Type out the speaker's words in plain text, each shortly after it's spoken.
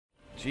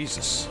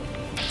Jesus.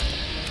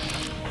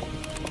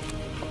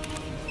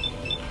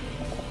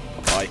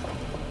 Bye.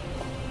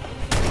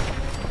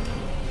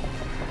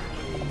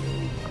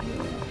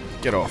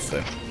 Get off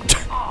there.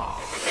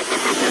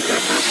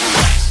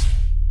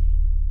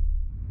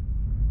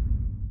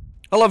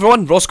 Hello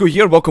everyone, Rossco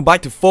here, welcome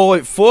back to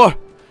Fallout 4.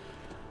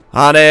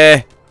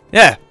 And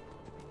yeah.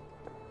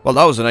 Well,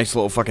 that was a nice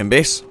little fucking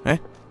base, eh?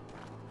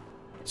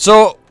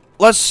 So,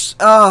 let's,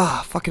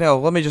 fucking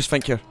hell, let me just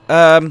think here.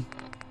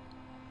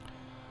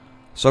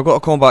 So I've got a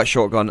combat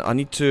shotgun. I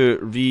need to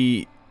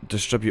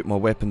redistribute my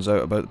weapons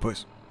out about the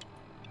place.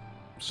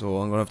 So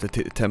I'm gonna have to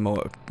take the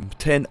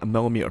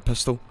 10mm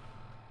pistol.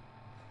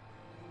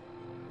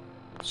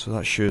 So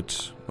that should...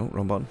 Oh,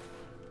 wrong button.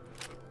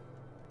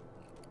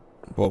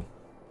 Whoa.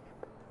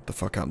 What the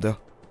fuck happened there?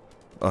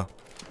 Oh.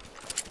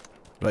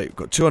 Right,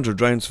 got 200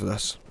 rounds for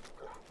this.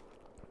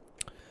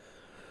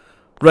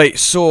 Right,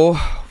 so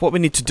what we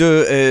need to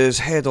do is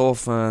head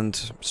off and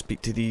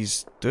speak to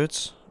these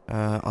dudes.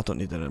 I don't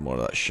need any more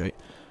of that shit.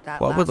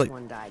 What I would like,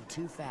 one died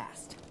too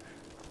fast.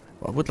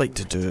 What I would like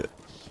to do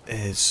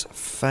is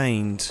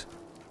find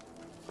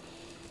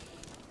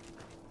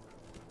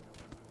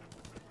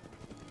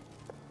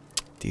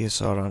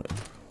DSR.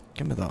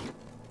 Give me that.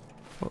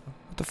 What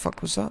the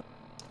fuck was that?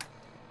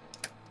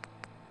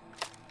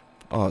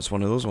 Oh, it's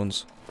one of those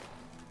ones.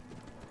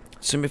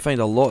 Seem to find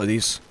a lot of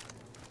these.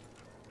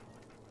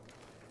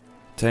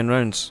 10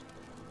 rounds.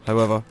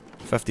 However,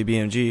 50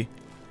 BMG.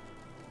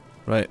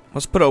 Right,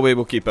 let's put it away,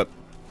 we'll keep it.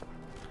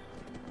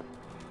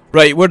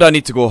 Right, where do I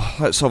need to go?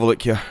 Let's have a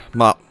look here.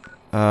 Map.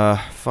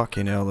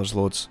 Fucking hell, there's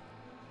loads.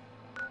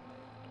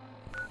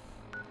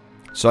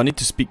 So I need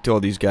to speak to all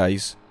these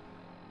guys.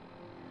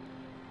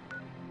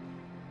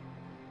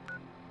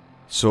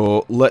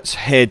 So let's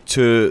head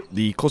to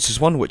the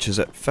closest one, which is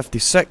at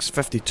 56,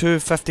 52,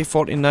 50,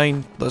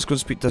 49. Let's go and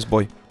speak to this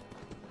boy.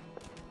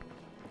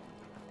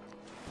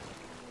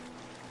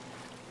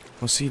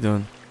 What's he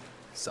doing?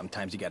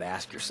 Sometimes you gotta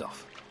ask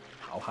yourself,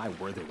 how high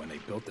were they when they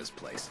built this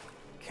place?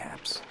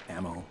 Caps,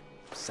 ammo,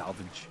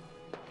 salvage,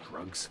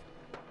 drugs.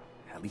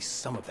 At least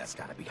some of that's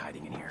gotta be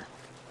hiding in here.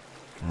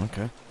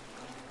 Okay.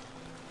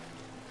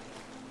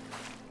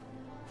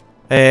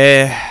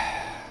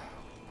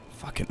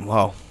 Fucking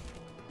wow.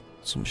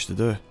 So much to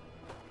do.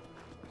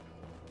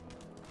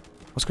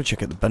 Let's go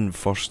check out the bin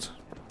first.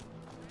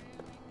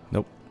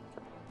 Nope.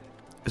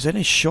 Is there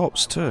any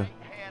shops too?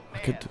 I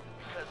could...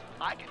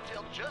 I can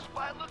tell just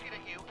by looking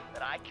at you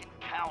that I can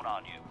count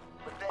on you.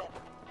 But then,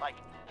 like,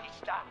 he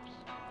stops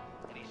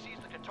and he sees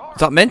the guitar. Is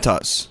that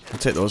Mentats? I'll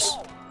take those.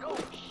 Oh, no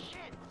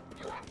shit.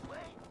 You can play.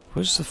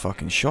 Where's the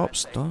fucking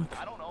shops, dog?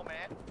 I don't know,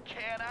 man.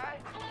 Can I?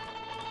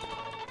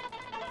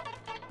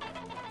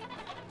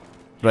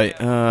 Right,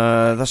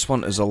 this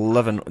one is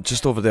 11,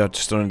 just over there,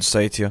 just around the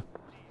side here.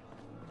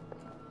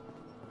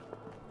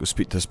 Go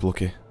speak to this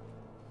blokey.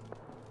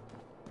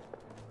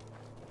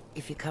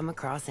 If you come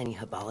across any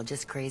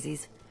hebologist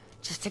crazies,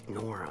 just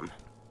ignore them.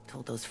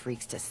 Told those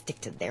freaks to stick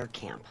to their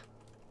camp.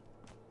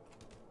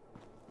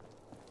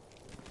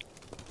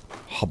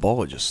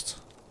 Hebologist.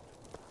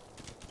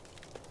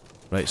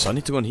 Right, so I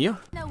need to go in here?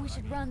 No, we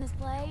should run this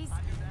place.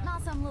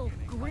 Not some little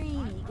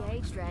greeny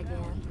Gage dragged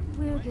in.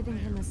 We're giving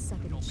him a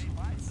second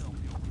chance.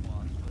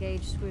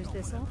 Gage screws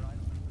this up,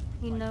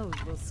 he knows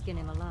we'll skin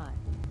him alive.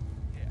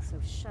 So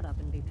shut up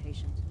and be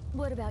patient.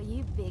 What about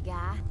you, big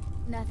guy?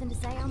 Nothing to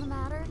say on the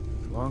matter?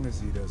 As long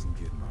as he doesn't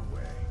get in my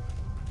way.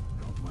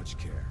 Don't much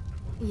care.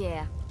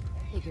 Yeah,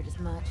 figured as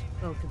much.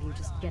 Both of you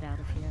just get out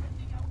of here.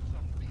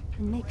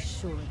 And make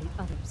sure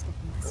the others get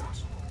the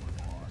message.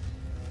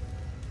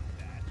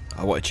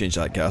 I want to change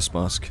that gas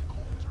mask.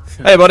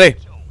 Hey, buddy!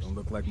 Don't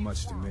look like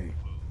much to me.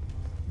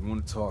 You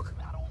want to talk?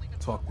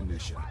 Talk to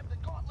Nisha.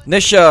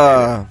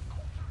 Nisha!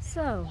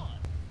 So,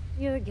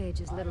 you're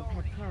Gage's little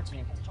pet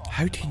project.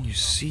 How can you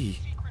see?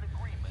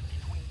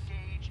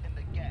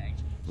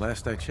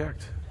 Last I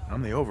checked,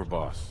 I'm the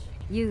overboss.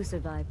 You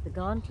survived the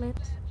gauntlet.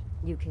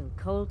 You killed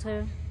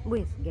Coulter,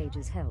 with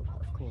Gage's help,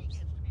 of course.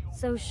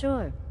 So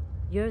sure,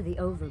 you're the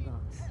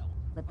overboss.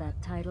 But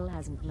that title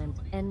hasn't meant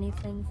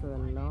anything for a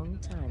long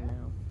time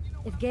now.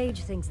 If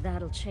Gage thinks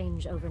that'll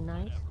change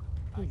overnight,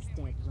 he's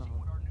dead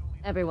wrong.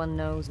 Everyone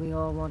knows we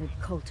all wanted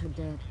Coulter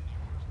dead.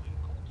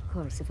 Of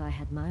course, if I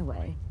had my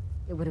way,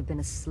 it would have been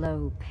a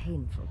slow,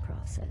 painful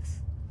process.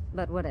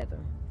 But whatever.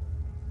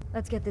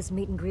 Let's get this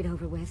meet and greet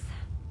over with.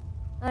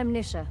 I'm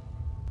Nisha.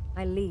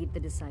 I lead the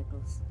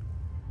Disciples.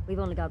 We've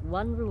only got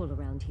one rule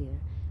around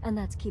here, and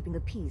that's keeping the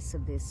peace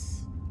of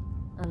this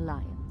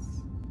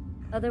alliance.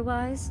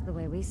 Otherwise, the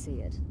way we see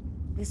it,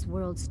 this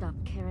world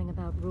stopped caring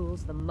about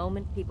rules the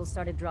moment people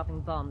started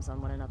dropping bombs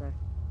on one another.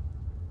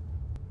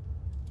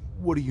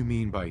 What do you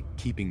mean by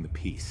keeping the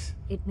peace?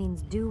 It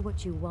means do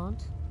what you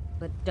want,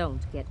 but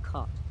don't get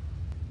caught.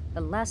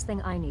 The last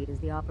thing I need is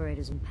the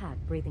operators in Pat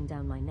breathing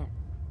down my neck.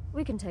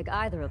 We can take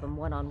either of them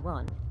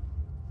one-on-one,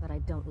 but I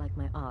don't like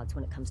my odds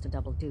when it comes to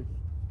double duty.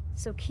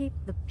 So keep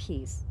the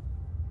peace.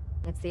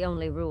 It's the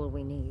only rule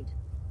we need.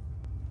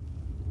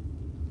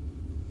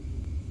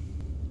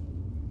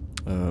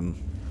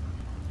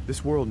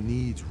 This world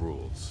needs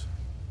rules.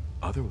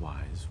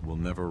 Otherwise, we'll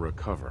never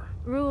recover.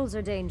 Rules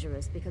are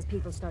dangerous because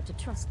people start to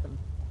trust them.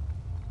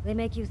 They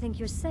make you think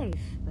you're safe,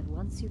 but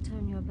once you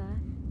turn your back,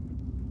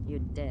 you're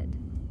dead.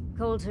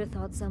 Coulter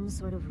thought some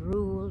sort of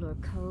rule or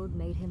code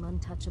made him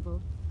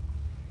untouchable.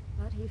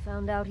 But he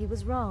found out he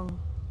was wrong.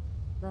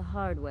 The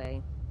hard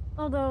way.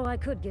 Although I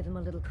could give him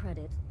a little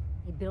credit.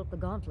 He built the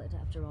gauntlet,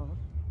 after all.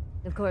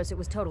 Of course, it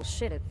was total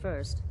shit at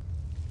first.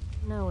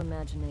 No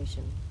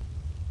imagination.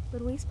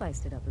 But we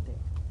spiced it up a bit.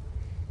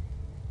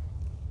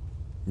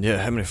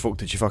 Yeah, how many folk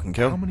did you fucking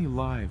kill? How many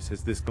lives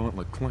has this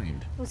gauntlet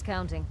claimed? Who's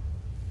counting?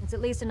 It's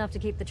at least enough to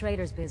keep the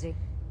traders busy.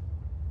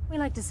 We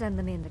like to send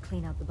them in to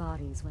clean out the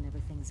bodies whenever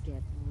things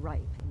get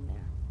ripe in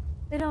there.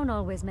 They don't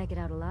always make it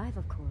out alive,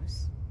 of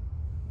course.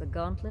 The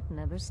gauntlet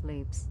never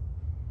sleeps.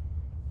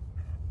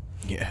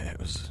 Yeah, it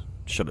was...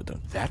 Shut it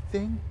down. That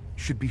thing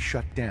should be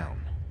shut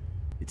down.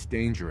 It's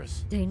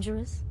dangerous.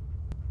 Dangerous?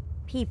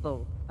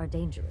 People are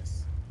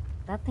dangerous.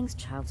 That thing's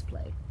child's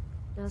play.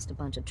 Just a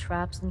bunch of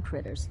traps and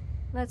critters.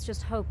 Let's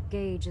just hope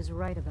Gage is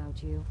right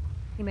about you.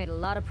 He made a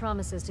lot of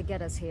promises to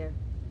get us here.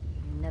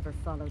 He never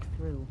followed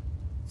through.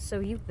 So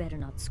you better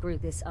not screw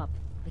this up,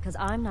 because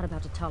I'm not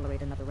about to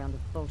tolerate another round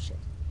of bullshit.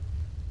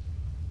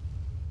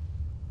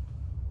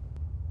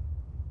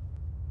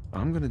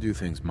 I'm gonna do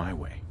things my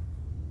way,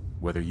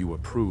 whether you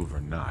approve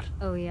or not.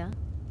 Oh yeah?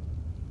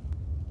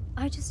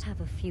 I just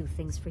have a few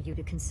things for you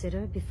to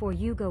consider before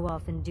you go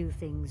off and do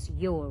things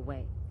your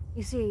way.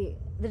 You see,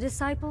 the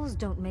disciples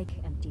don't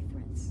make empty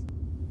threats.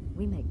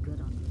 We make good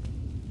on them.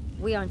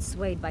 We aren't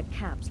swayed by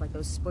caps like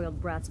those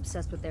spoiled brats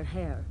obsessed with their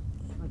hair,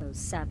 or those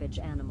savage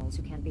animals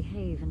who can't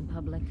behave in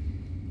public.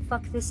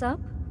 Fuck this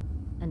up,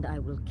 and I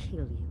will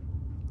kill you.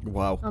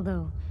 Wow.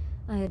 Although,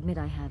 I admit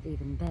I have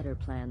even better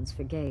plans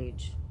for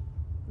Gage.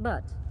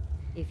 But,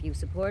 if you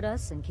support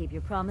us and keep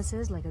your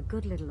promises like a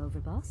good little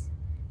overboss,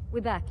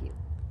 we back you.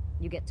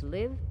 You get to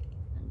live,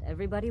 and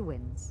everybody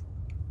wins.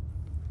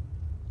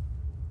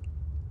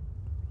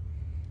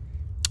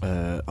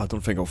 I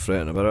don't think I'll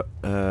threaten about it.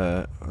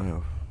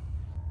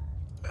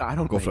 I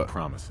don't Go make for it.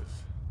 promises,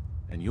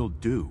 and you'll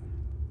do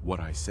what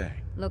I say.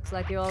 Looks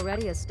like you're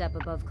already a step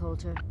above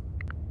Coulter.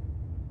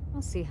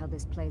 We'll see how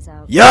this plays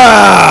out.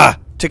 Yeah!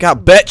 Take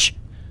out, bitch!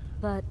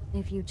 But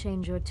if you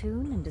change your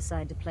tune and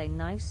decide to play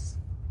nice,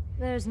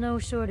 there's no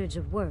shortage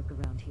of work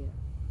around here.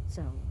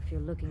 So, if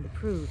you're looking to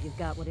prove you've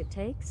got what it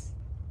takes,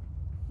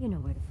 you know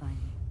where to find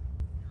me.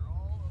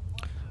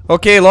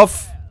 Okay,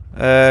 love.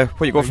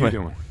 What you got for me?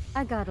 doing?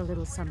 I got a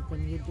little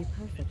something you'd be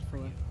perfect for.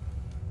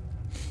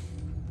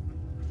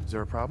 Is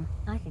there a problem?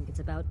 I think it's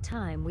about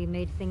time we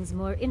made things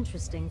more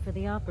interesting for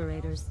the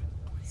operators.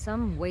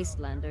 Some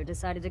Wastelander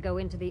decided to go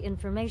into the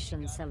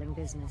information selling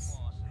business.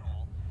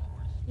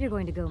 You're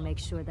going to go make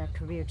sure that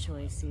career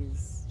choice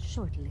is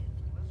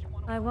short-lived.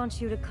 I want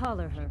you to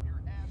collar her,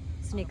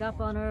 sneak up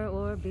on her,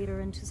 or beat her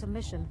into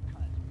submission.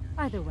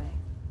 Either way,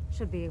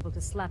 should be able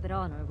to slap it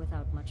on her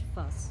without much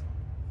fuss.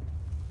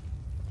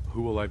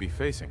 Who will I be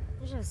facing?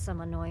 Just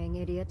some annoying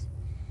idiot.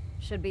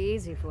 Should be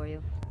easy for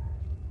you.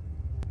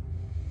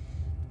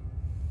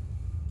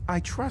 I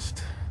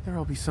trust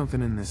there'll be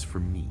something in this for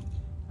me.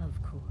 Of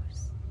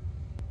course.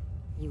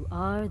 You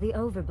are the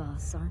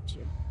overboss, aren't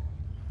you?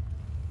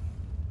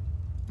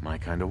 My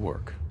kind of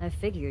work. I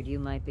figured you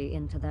might be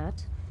into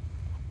that.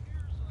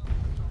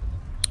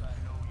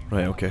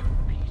 Right, okay.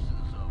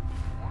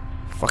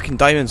 Fucking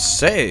Diamond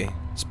City.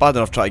 It's bad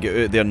enough trying to get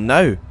out of there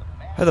now.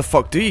 How the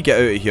fuck do you get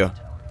out of here?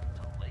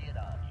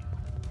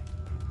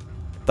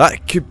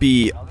 That could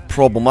be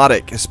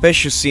problematic,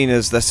 especially seeing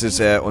as this is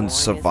on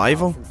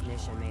survival.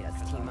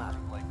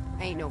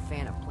 Ain't no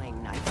fan of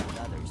playing nice with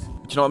others. Do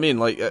you know what I mean?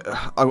 Like,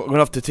 I'm gonna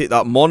have to take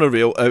that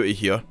monorail out of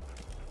here.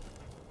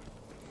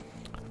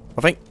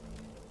 I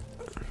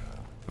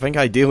think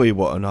ideally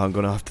what I'm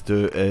gonna have to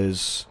do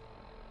is...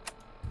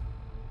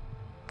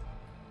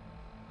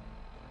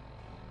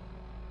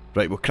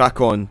 Right, we'll crack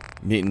on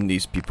meeting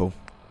these people.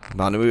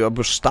 Man,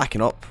 we're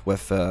stacking up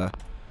with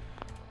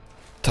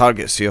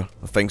targets here,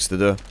 of things to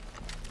do.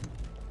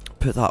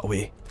 Put that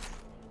away.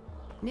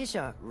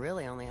 Nisha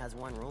really only has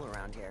one rule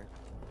around here.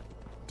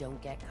 Don't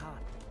get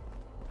caught.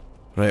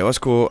 Right, let's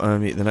go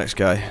and meet the next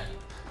guy.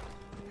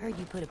 Heard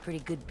you put a pretty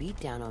good beat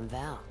down on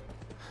Val.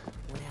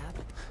 What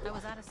happened? I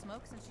was out of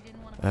smoke since she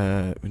didn't want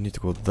to. We need to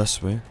go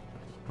this way.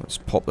 Let's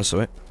pop this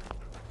away.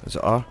 Is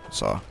it R?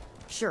 It's R.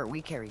 Sure,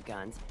 we carry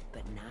guns,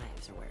 but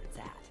knives are where it's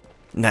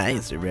at.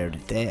 Nice, rare to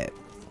dead.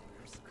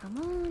 Come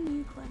on,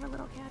 you clever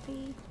little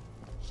Cappy.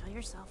 Show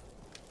yourself.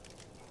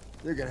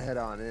 You can head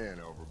on in,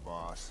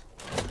 overboss.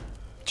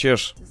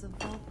 Cheers. This is a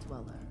vault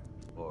dweller.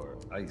 Or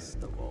ice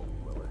the vault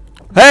dweller.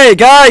 Hey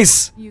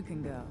guys! You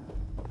can go.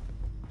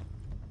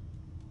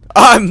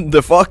 I'm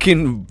the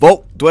fucking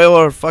vault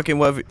dweller, fucking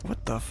whatever.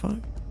 What the fuck?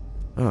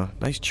 Oh,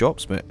 nice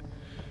chops, mate.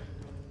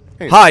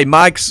 Hey. Hi,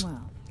 Mags.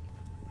 Well,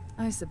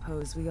 I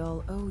suppose we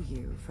all owe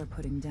you for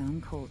putting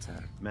down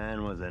Coulter.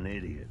 Man was an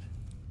idiot.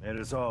 Made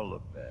us all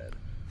look bad.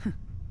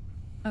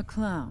 A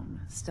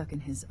clown stuck in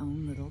his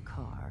own little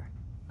car.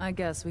 I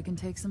guess we can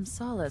take some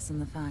solace in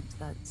the fact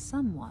that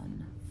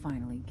someone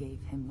finally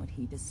gave him what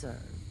he deserved.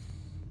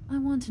 I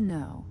want to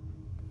know,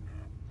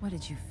 what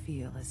did you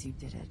feel as you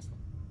did it?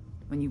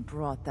 When you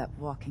brought that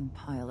walking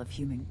pile of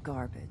human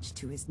garbage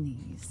to his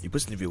knees? He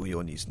wasn't really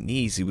on his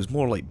knees, he was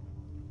more like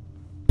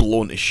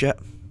blown to shit.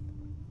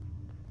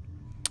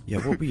 Yeah,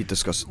 what were you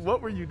discussing?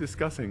 What were you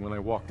discussing when I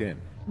walked in?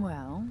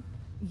 Well,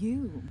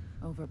 you,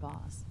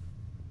 Overboss.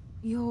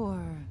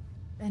 You're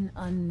an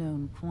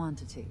unknown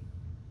quantity,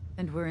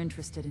 and we're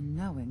interested in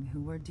knowing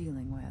who we're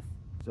dealing with.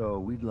 So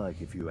we'd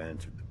like if you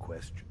answered the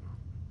question.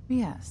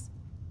 Yes.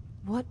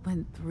 What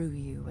went through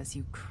you as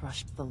you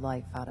crushed the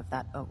life out of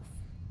that oaf?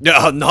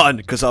 Yeah, none,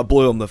 because I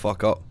blew him the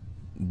fuck up.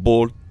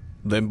 Bored,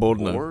 then bored.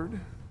 Bored?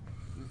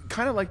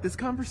 Kind of like this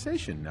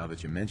conversation, now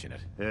that you mention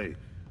it. Hey,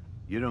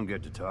 you don't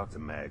get to talk to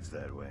Mags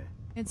that way.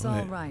 It's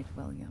all right,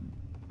 William.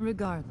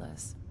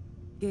 Regardless,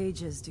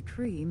 Gage's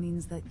decree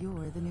means that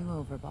you're the new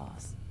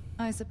Overboss.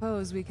 I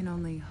suppose we can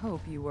only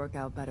hope you work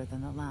out better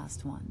than the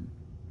last one.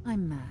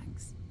 I'm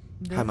Mags.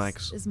 Hi,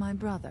 Mags. This is my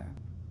brother,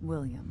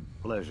 William.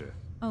 Pleasure.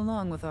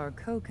 Along with our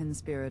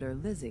co-conspirator,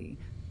 Lizzie,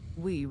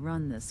 we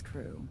run this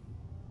crew.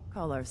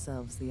 Call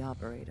ourselves the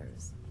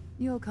Operators.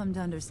 You'll come to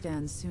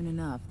understand soon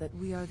enough that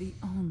we are the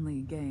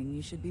only gang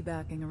you should be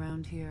backing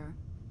around here.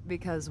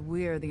 Because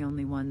we're the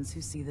only ones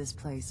who see this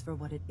place for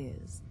what it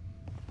is.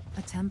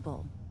 A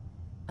temple.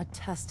 A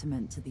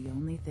testament to the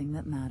only thing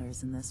that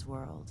matters in this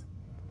world.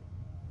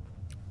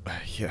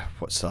 Yeah,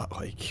 what's that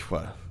like?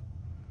 What?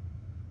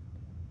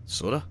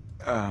 Soda?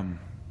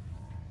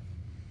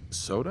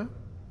 Soda?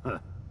 Huh.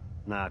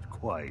 Not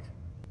quite.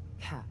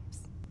 Caps.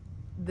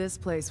 This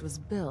place was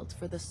built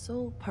for the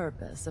sole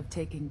purpose of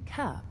taking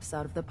caps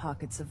out of the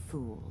pockets of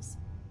fools.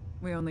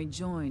 We only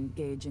joined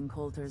Gage and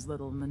Coulter's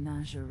little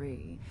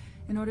menagerie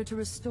in order to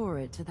restore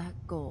it to that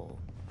goal,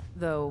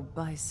 though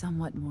by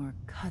somewhat more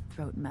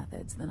cutthroat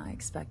methods than I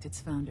expect its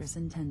founders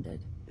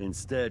intended.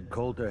 Instead,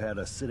 Coulter had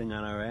us sitting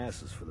on our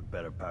asses for the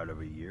better part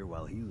of a year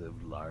while he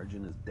lived large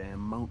in his damn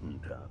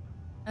mountaintop.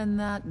 And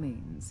that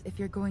means, if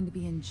you're going to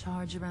be in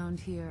charge around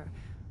here,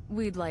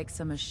 we'd like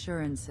some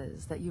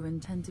assurances that you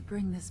intend to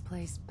bring this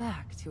place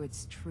back to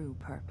its true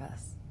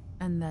purpose.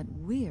 And that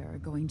we're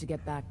going to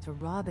get back to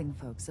robbing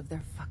folks of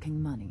their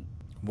fucking money.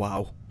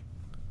 Wow.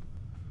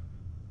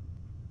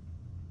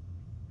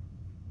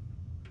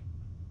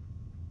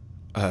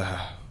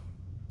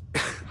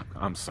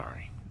 I'm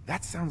sorry.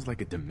 That sounds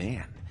like a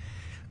demand.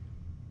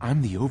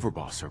 I'm the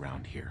overboss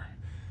around here,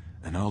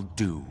 and I'll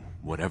do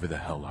whatever the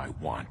hell I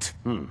want.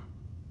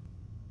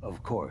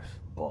 Of course,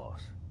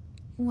 boss.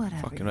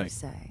 Whatever Fucking you right.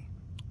 say.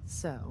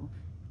 So,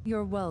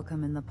 you're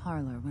welcome in the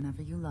parlor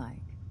whenever you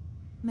like.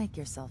 Make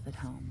yourself at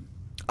home.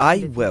 I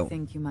And if will. you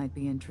think you might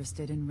be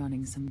interested in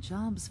running some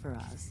jobs for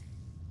us,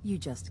 you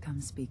just come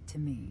speak to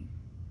me.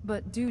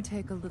 But do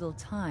take a little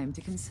time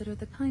to consider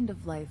the kind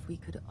of life we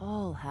could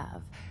all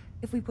have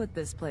if we put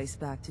this place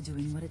back to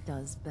doing what it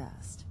does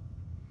best.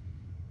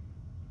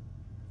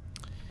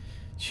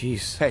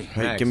 Jeez. Hey, right,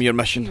 Mags. give me your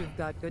mission. You've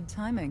got good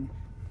timing.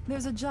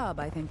 There's a job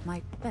I think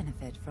might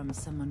benefit from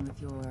someone with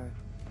your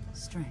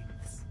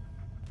strengths.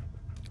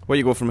 Where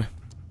you go for me?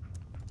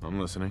 I'm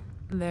listening.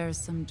 There's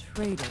some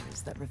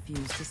traders that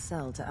refuse to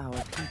sell to our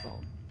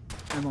people.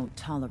 I won't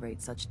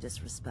tolerate such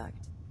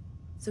disrespect.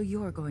 So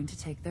you're going to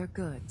take their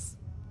goods.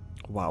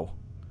 Wow.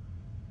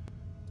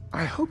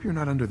 I hope you're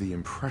not under the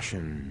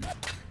impression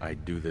I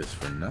do this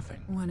for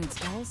nothing. When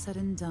it's all said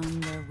and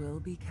done, there will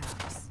be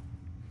caps.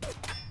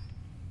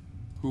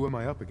 Who am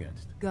I up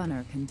against?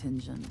 Gunner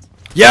contingent.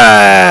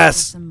 Yes!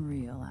 Some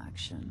real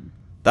action.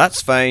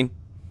 That's fine.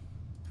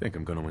 Think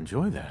I'm gonna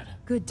enjoy that.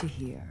 Good to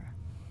hear.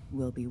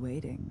 We'll be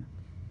waiting.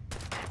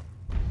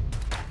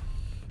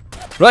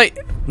 Right,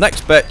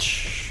 next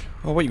bitch.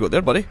 Oh, what you got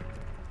there, buddy?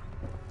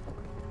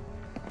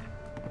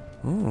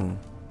 Oh,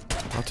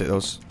 I'll take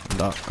those. And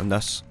that, and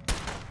this.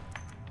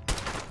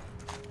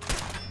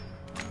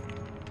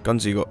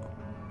 Guns you got?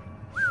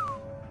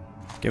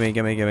 Gimme,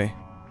 gimme, gimme.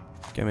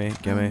 Gimme, I'll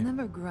gimme.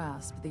 never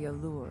grasp the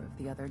allure of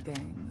the other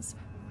gangs.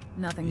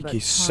 Nothing but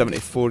He's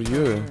 74 targets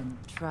you. and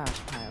trash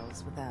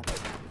piles with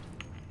attitude.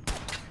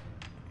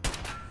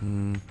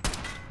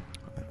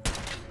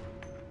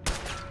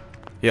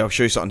 Yeah, I'll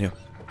show you something here.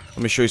 Let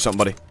me show you something,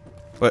 buddy.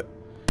 Wait.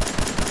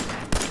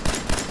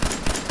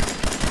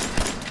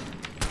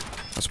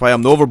 That's why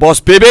I'm the overboss,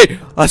 baby!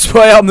 That's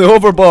why I'm the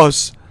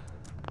overboss!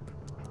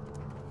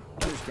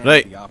 Understand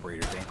Right. The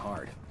operators ain't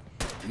hard.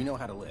 We know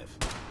how to live.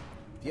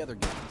 The other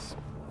gangs.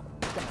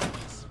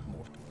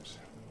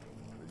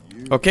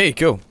 Okay,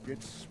 cool.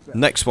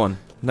 Next one.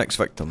 Next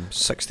victim.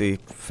 60,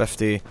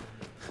 50.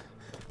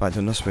 Back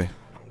down this way.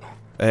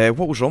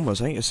 What was wrong with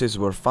us? I think it says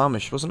we're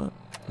famished, wasn't it?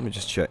 Let me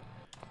just check.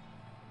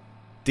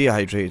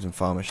 Dehydrated and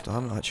famished. I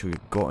haven't actually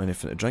got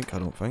anything to drink, I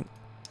don't think.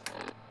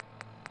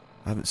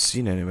 I haven't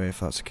seen anyway,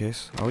 if that's the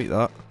case. I'll eat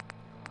that.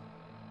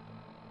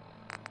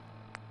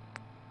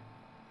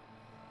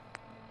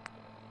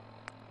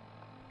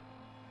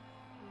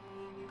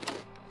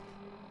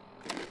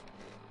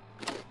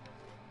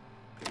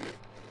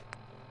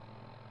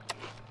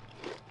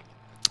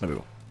 There we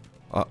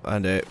go.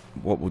 And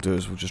what we'll do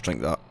is we'll just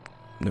drink that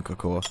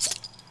Nuka-Cola.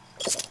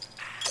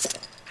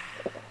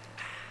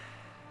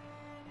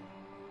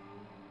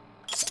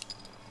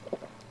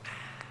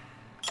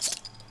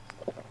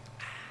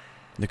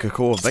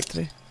 Coca-Cola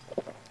Victory.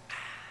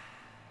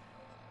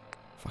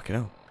 Fucking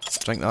hell.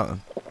 Drink that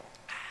then.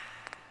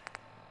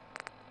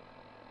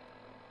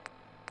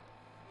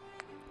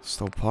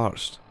 Still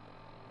parched.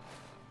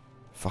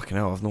 Fucking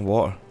hell, I've no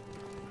water.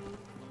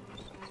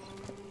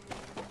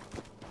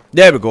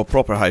 There we go,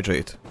 proper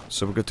hydrated.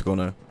 So we're good to go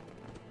now.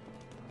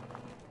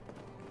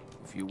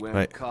 If you wear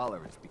a collar,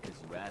 it's because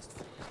you asked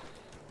for it.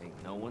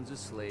 Ain't no one's a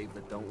slave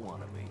that don't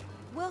want to be.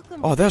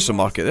 Welcome. Oh, there's the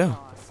market there.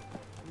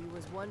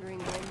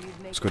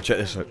 Let's go check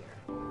this out.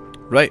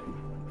 Right.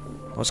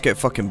 Let's get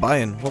fucking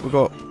buying. What we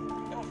got?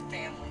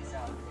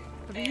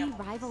 3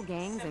 rival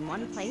gangs in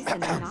one place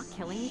and they're not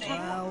killing each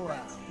other?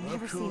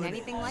 Never seen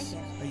anything like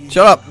it.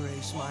 Shut up!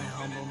 Grace my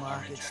humble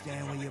market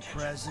stand with your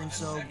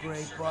presence, oh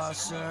great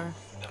boss, sir.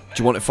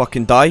 Do you want to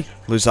fucking die?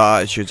 Lose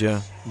that attitude,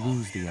 yeah.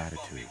 Lose the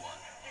attitude.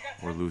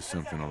 Or lose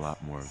something a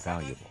lot more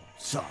valuable.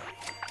 Sorry.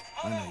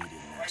 I know you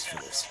didn't ask for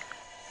this.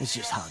 It's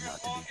just hard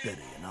not to be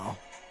bitter, you know?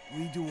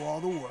 We do all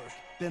the work,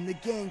 then the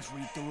gangs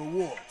reap the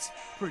rewards.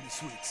 Pretty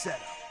sweet setup.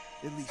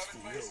 At least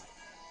for you.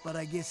 But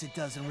I guess it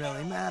doesn't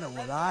really matter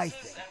what I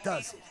think,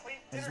 does it?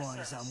 As long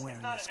as I'm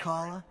wearing this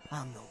collar,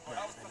 I'm no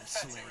better than a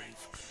slave.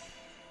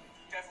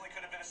 Definitely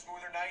could have been a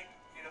smoother night.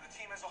 You know, the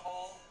team as a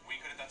whole, we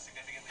could have done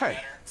significantly Hey,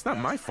 better. it's not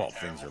my fault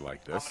things are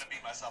like this.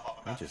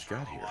 I just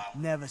got here.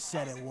 Never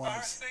said it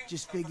was.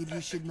 Just figured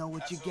you should know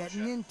what you're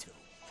getting into.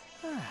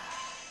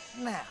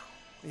 Now,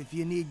 if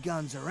you need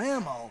guns or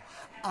ammo,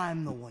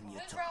 I'm the one you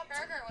talk to.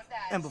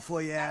 And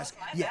before you ask,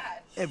 yeah,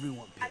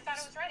 everyone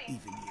pays,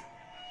 even you.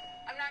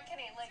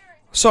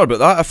 Sorry about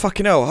that. I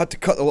fucking hell. I had to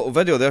cut the little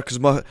video there because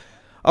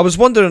I was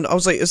wondering. I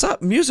was like, is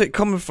that music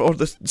coming from,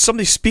 or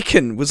somebody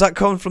speaking? Was that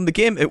coming from the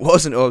game? It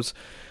wasn't. I was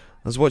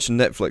watching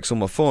Netflix on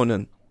my phone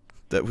and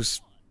that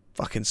was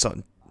fucking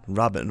something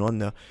rabbiting on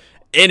there.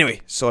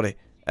 Anyway, sorry.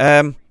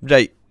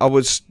 Right. I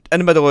was in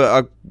the middle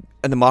of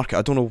in the market.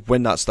 I don't know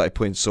when that started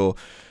playing. So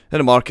in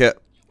the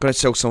market, gonna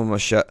sell some of my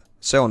shit.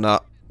 Selling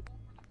that.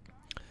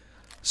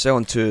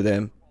 Selling 2 of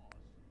them.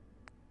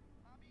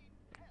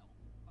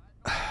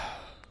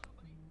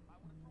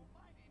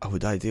 I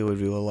would ideally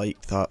really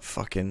like that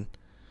fucking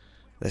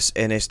this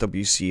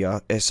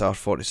NSWC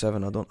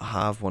SR47. I don't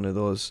have one of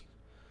those,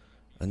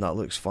 and that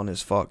looks fun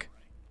as fuck.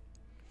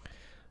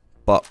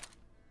 But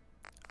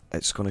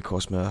it's going to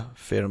cost me a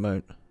fair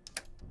amount.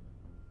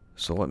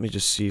 So let me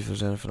just see if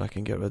there's anything I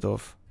can get rid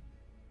of.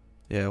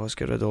 Yeah, let's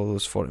get rid of all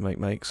those 40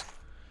 mics.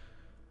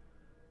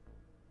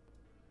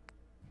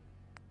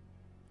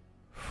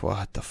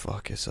 What the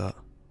fuck is that?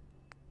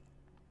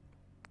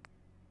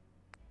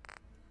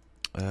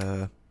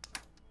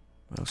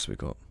 What else have we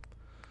got?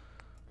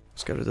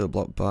 Let's get rid of the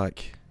block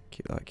back.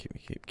 Keep that,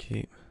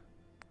 keep.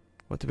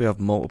 What do we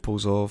have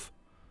multiples of?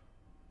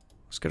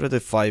 Let's get rid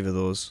of 5 of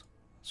those.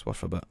 It's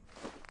worth a bit.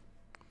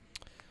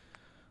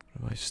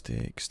 Rye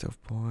steak, stealth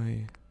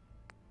boy.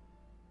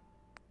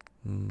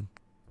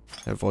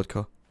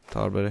 Vodka,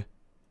 tarberry.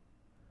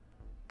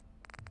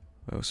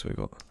 What else have we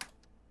got?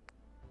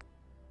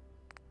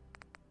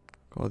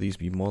 Got all these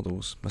wee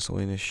models,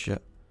 miscellaneous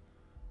shit.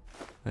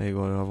 There you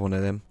go, I have one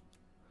of them.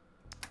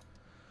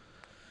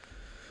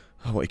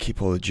 I want to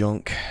keep all the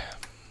junk.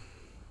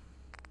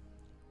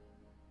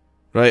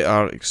 Right,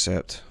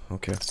 accept.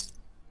 Okay.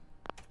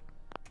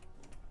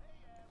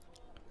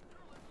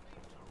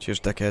 Cheers,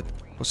 dickhead.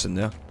 What's in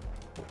there?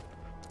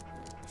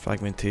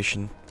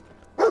 Fragmentation.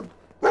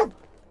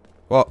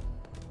 What?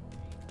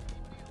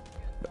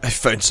 I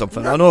found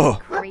something. I know.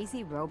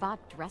 Crazy robot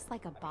dressed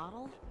like a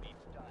bottle?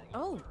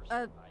 Oh,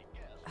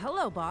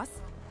 hello,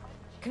 boss.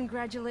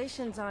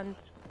 Congratulations on...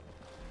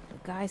 The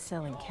guy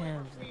selling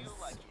cans is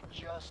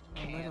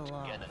a little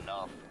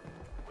off.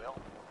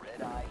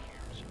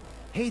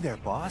 Hey there,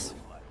 boss.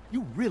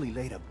 You really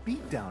laid a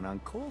beat down on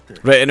Coulter.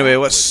 Right, anyway,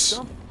 let's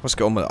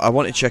get on with it. I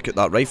want to check out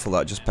that rifle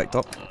that I just picked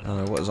up.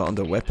 What is that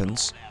under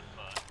weapons?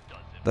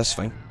 This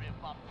thing.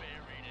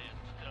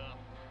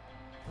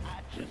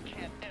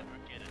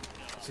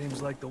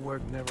 Seems like the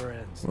work never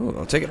ends. Oh,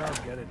 I'll take it.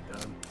 I'll get it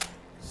done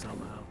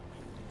somehow.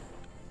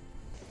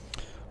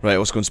 Right,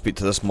 let's go and speak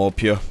to this mob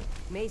here.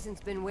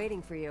 Mason's been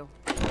waiting for you.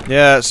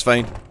 Yeah, it's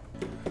fine.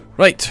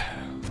 Right,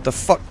 what the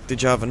fuck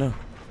did you have in there?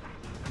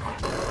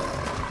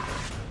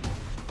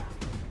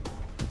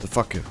 What the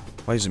fuck?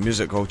 Why is the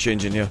music all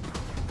changing here?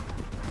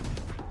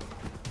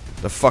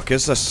 The fuck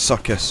is this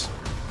circus?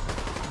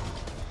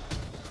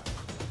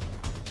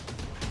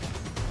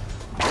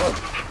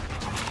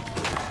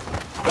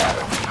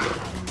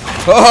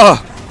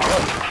 Ah!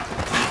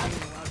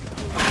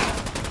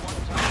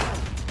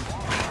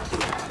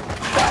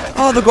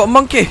 Oh, they've got a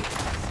monkey!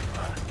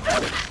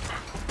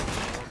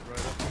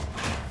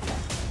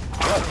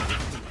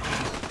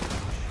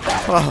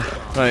 Oh,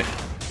 right.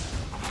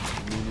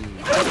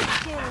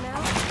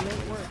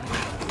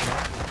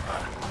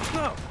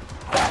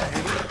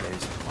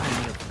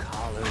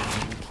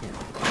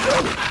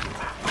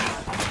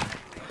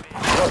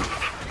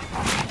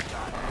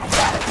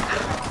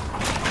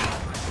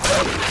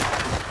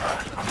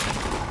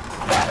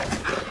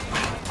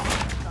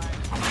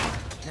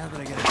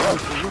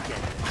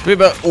 It's a wee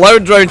bit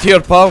loud round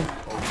here, pal.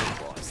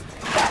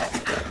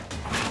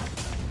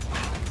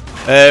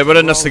 We're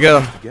in this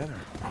together.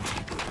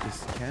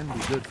 This can be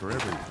good for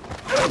everyone.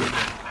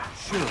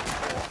 Sure,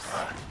 boss.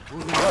 We're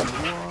gonna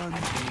be one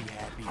big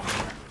happy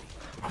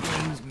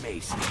family. Name's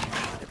Mason,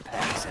 the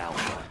PAC's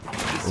alpha.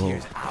 This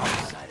here's our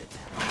side of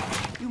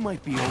town. You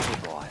might be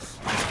overboss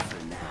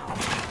for now,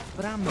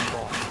 but I'm the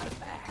boss of the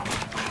PAC,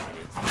 and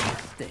it's gonna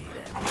stay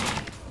that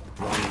way. As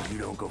long as you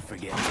don't go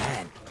forgetting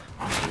that,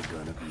 you're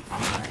gonna be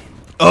fine.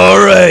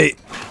 Alright.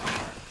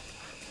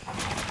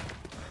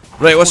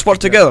 Right, let's work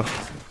together.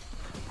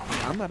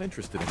 I'm not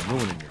interested in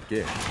ruining your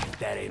gig. If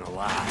that ain't a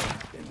lie,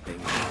 then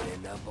things might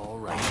end up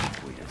alright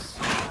between us.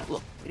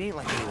 Look, it ain't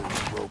like anyone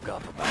broke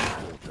up about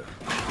Coulter.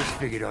 Just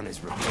figured on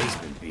his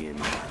replacement being,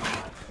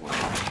 well,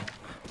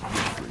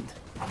 different.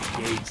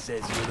 Gage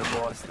says you're the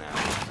boss now,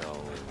 so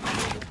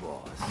you're the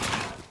boss.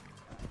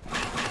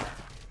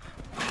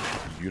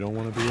 You don't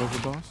want to be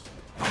overboss?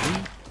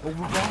 Me?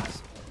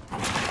 Overboss?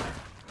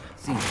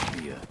 Seems to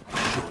be a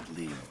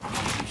short-lived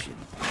position.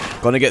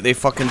 Gonna get the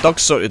fucking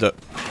dogs sorted out.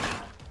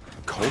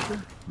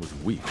 Coulter was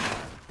weak.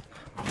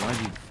 Why'd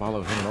you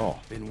follow him at all?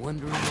 Been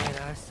wondering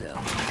that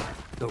ourselves.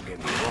 Don't get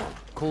me wrong,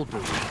 Coulter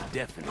was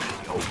definitely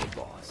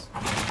overboss.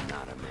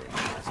 Not a man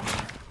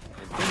master.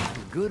 And things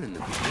were good in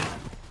the beginning.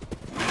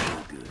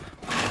 Really good.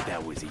 But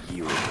that was a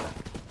year ago.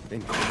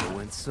 Then Coulter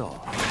went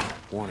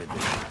soft. Wanted to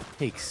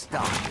take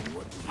stock in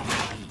what we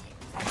achieved.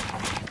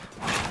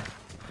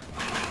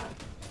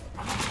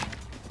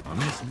 I'm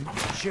listening.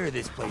 Sure,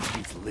 this place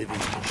beats living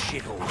in the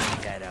shithole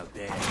we had out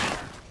there.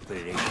 But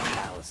it ain't the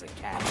palace of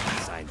cats we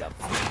signed up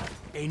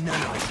for. Ain't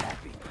none of us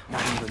happy.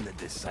 Not even the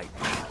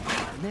disciples.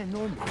 And they're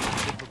normally a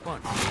ship of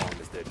bunch as long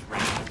as they're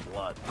drenched in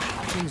blood.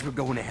 Things were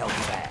going to hell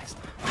fast.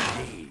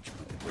 Gage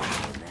put the brakes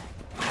on that.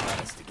 Got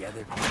us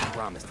together.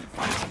 Promised he'd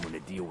find someone to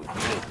deal with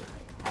Coulter.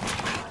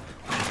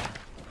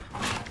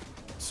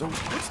 So,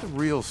 what's the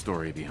real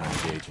story behind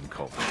Gage and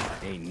Coulter?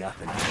 Ain't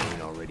nothing I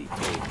ain't already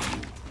told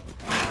you.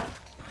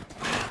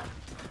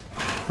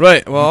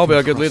 Right, well, I'll be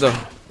a good leader.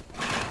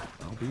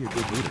 I'll be a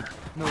good leader.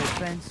 No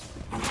offense,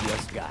 but you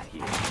just got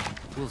here.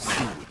 We'll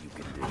see what you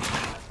can do.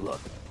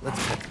 Look,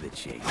 let's cut to the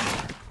chase.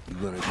 You're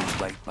gonna do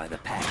right by the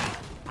PAC.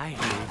 I hear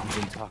you've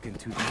been talking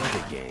to the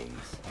other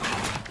gangs.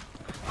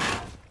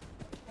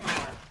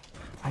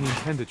 I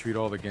intend to treat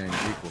all the gangs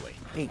equally.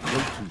 Ain't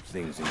no two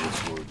things in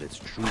this world that's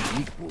truly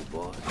equal,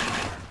 boss.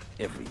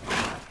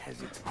 Everything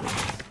has its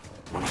place.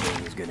 One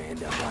gang is gonna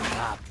end up on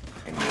top,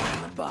 and one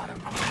on the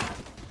bottom.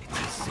 It's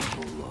a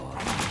simple law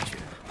of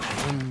nature.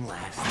 One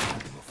last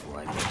thing before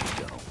I let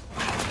you go.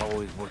 There's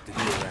always work to do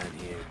around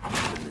here,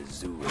 keeping the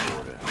zoo in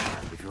order.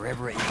 If you're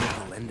ever able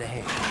to lend a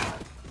hand,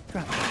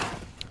 drop by.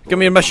 Give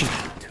me a mission.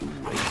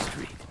 Two-way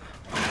street.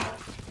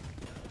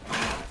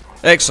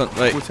 Excellent,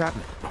 right. What's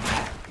happening?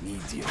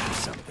 Needs you for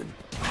something.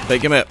 Right,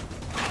 give me it.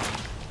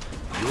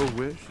 Your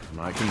wish is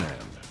my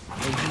command.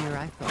 And here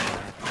I thought I'd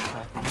have to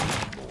talk to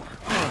you more.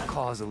 Or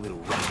cause a little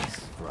ruckus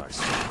for our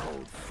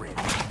so-called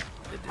friends,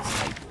 the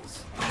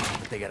disciples.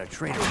 But they got a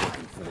traitor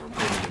working for them,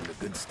 bringing them the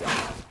good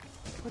stuff.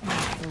 But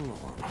not for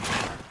long.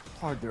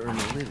 Hard to earn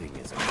a living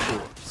as a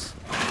corpse.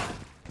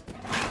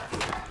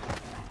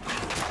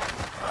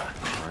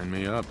 Sign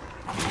me up.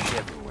 Wish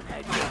everyone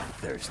had your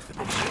thirst for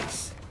the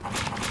chase.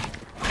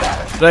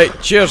 Right,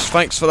 cheers,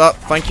 thanks for that.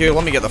 Thank you,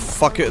 let me get the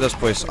fuck out of this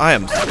place. I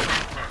am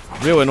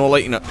really not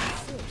liking it.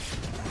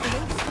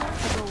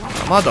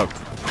 My dog.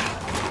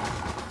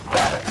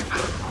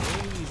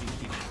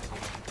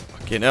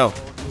 Fucking hell.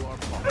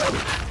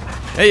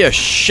 Hey, you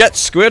shit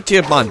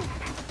square-tiered man.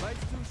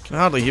 Can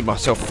hardly hear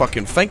myself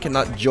fucking think in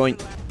that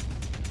joint.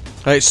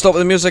 Right, stop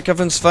the music,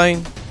 everything's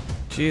fine.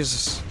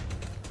 Jesus.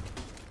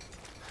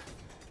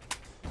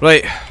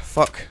 Right,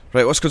 fuck.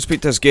 Right, let's go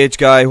speak to this Gage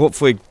guy.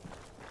 Hopefully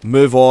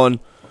move on.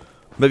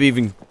 Maybe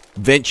even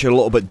venture a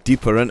little bit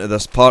deeper into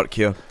this park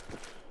here.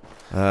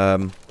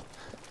 And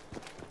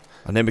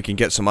then we can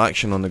get some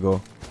action on the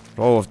go.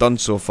 All I've done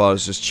so far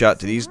is just chat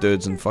to these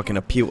dudes and fucking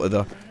appeal to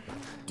their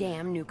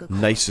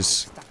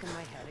nicest.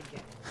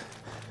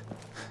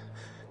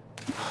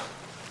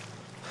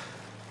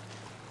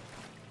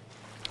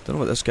 Don't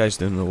know what this guy's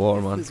doing in the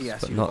water, man.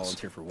 But nuts.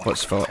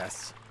 Let's fill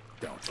it.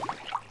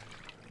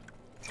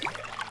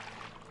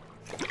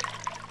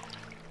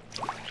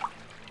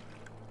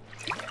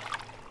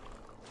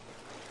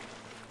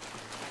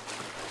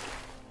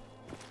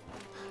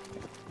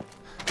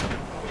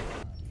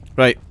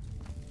 Right.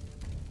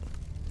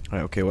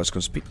 Right, okay, let's go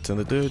speak to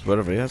the dude,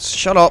 wherever he is.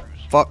 Shut up!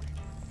 Fuck!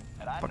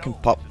 Fucking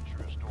pup.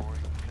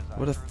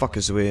 Where the fuck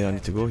is the way I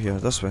need to go here?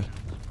 This way.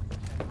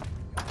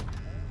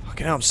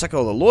 Fucking hell, I'm sick of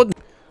all the loading.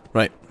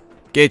 Right.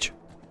 Gage.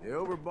 The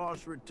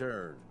overboss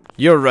returned.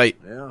 You're right.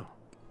 Yeah.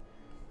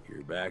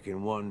 You're back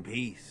in one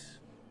piece.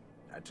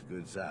 That's a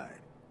good sign.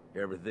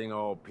 Everything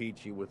all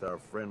peachy with our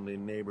friendly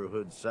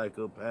neighborhood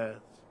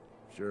psychopaths?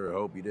 Sure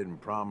hope you didn't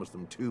promise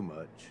them too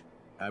much.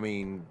 I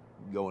mean,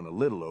 going a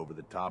little over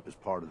the top is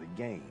part of the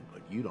game,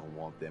 but you don't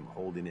want them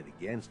holding it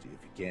against you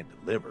if you can't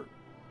deliver.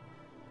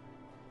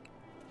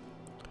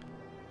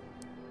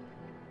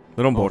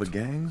 They're on board. All the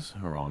gangs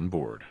are on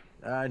board.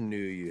 I knew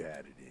you had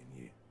it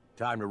in you.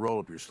 Time to roll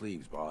up your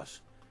sleeves,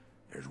 boss.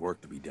 There's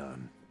work to be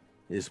done.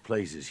 This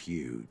place is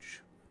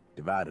huge,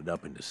 divided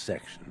up into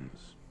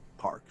sections,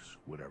 parks,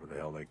 whatever the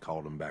hell they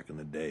called them back in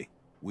the day.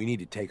 We need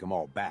to take them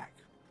all back,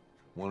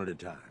 one at a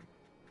time.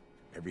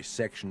 Every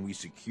section we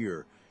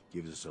secure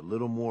gives us a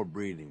little more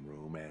breathing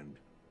room and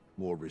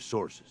more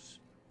resources.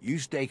 You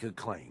stake a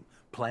claim,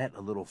 plant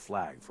a little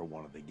flag for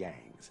one of the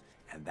gangs,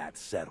 and that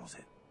settles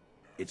it.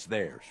 It's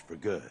theirs for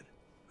good.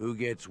 Who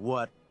gets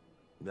what,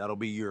 that'll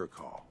be your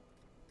call.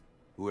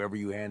 Whoever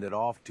you hand it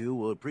off to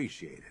will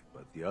appreciate it,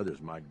 but the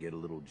others might get a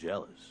little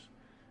jealous.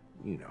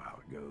 You know how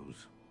it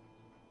goes.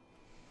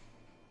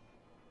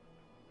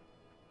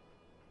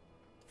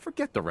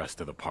 Forget the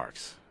rest of the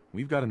parks.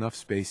 We've got enough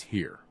space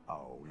here.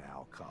 Oh,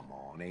 now come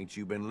on, ain't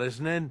you been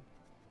listening?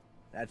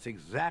 That's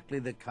exactly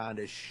the kind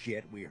of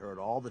shit we heard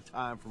all the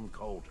time from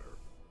Coulter.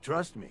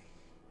 Trust me,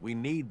 we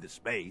need the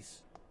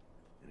space.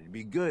 And it'd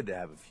be good to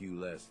have a few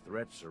less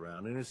threats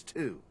surrounding us,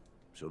 too.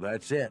 So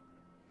that's it.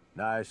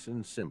 Nice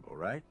and simple,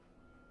 right?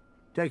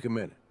 Take a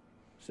minute.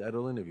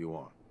 Settle in if you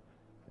want.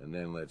 And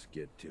then let's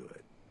get to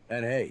it.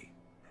 And hey,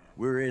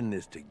 we're in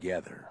this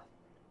together.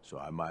 So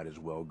I might as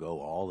well go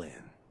all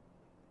in.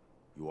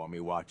 You want me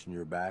watching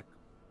your back?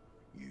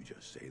 You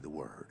just say the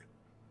word.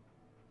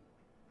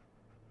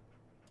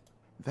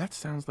 That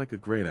sounds like a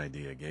great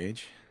idea,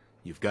 Gage.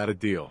 You've got a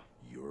deal.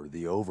 You're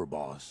the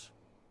overboss.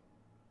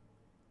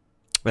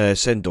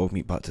 Send dog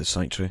meat back to the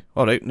sanctuary.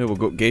 Alright, now we'll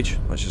go to Gage.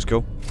 Let's just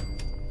go.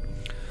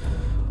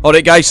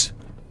 Alright guys,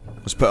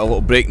 let's put a little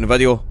break in the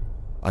video.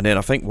 And then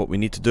I think what we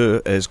need to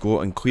do is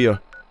go and clear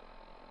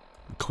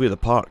the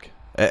park.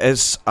 It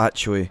is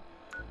actually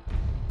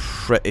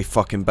pretty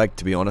fucking big,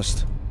 to be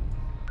honest.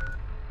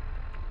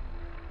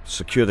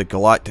 Secure the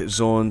galactic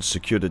zone,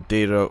 secure the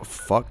data.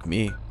 Fuck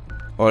me.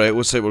 Alright,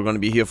 looks like we're going to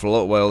be here for a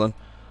little while then.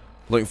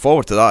 Looking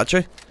forward to that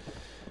actually.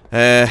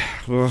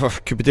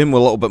 Could be doing with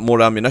a little bit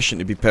more ammunition,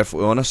 to be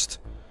perfectly honest.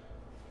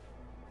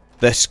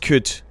 This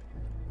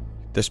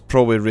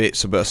probably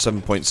rates about a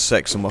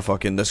 7.6 on my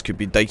fucking, this could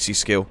be dicey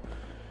scale.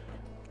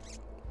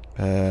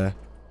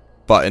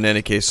 But in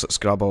any case, let's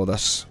grab all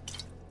this.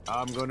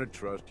 I'm gonna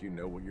trust you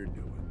know what you're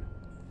doing.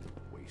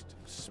 Wasting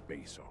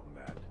space on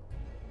that.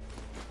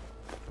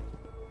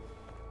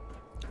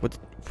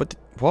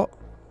 What?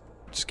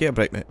 Just get a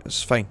break, mate.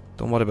 It's fine.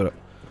 Don't worry about it.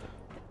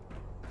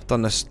 I've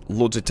done this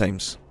loads of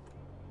times.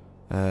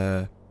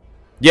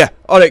 Yeah.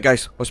 Alright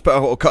guys, let's put a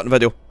little cut in the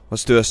video.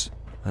 Let's do this.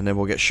 And then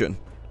we'll get shooting.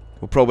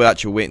 We'll probably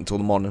actually wait until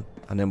the morning.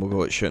 And then we'll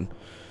go out shooting.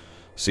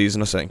 See you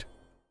in a second.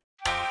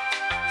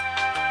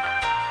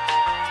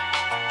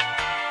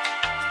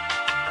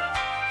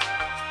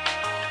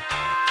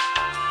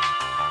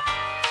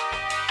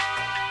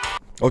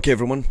 Okay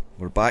everyone,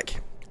 we're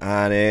back.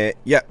 And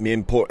yeah, me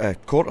and Porter,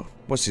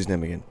 what's his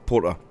name again?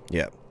 Porter,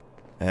 yeah.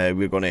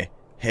 We're gonna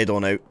head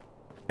on out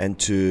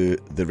into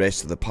the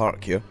rest of the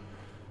park here.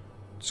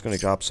 Just gonna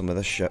grab some of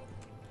this shit.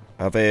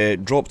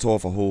 I've dropped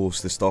off a whole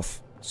host of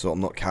stuff, so I'm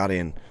not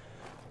carrying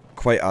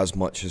quite as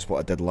much as what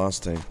I did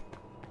last time.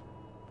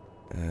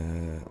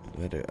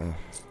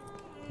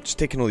 Just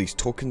taking all these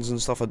tokens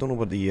and stuff. I don't know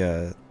what the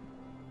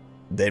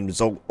end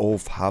result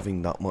of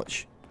having that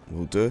much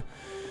will do.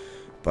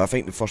 But I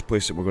think the first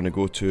place that we're going to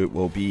go to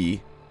will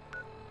be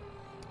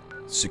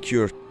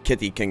Secure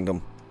Kitty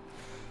Kingdom.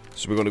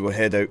 So we're going to go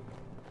head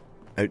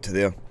out to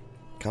there.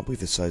 Can't believe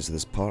the size of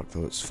this park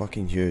though. It's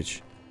fucking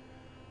huge.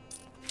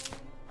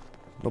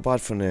 Not bad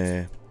for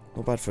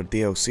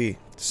DLC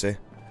to say.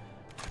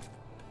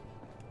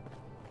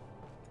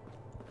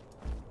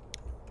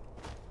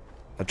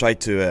 I tried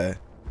to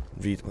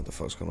read what the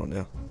fuck's going on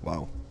there.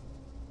 Wow,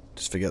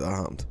 just forget that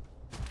happened.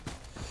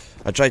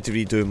 I tried to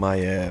redo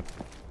my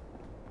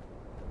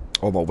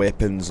all my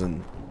weapons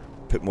and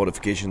put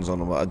modifications on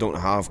them. I don't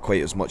have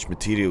quite as much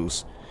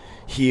materials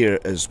here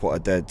as what I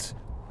did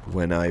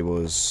when I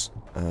was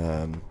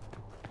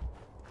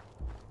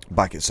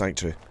back at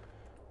Sanctuary,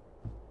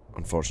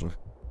 unfortunately.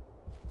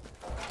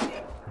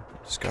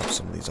 Just grab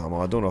some of these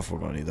ammo. I don't know if we're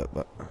going to need it,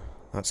 but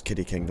that's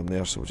Kitty Kingdom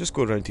there, so we'll just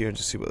go around here and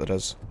just see what there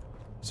is.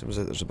 Seems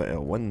like there's a bit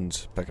of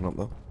wind picking up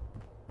though.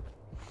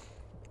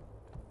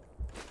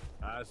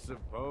 I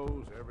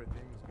suppose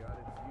everything's got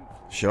its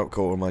uses. Shut up,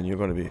 Coulter, man. You're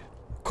going to be...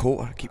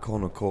 Coulter? I keep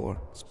calling him Coulter.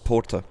 It's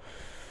Porter.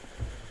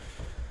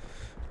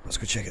 Let's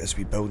go check out this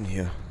wee building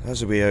here.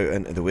 There's a way out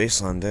into the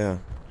Wasteland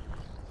there.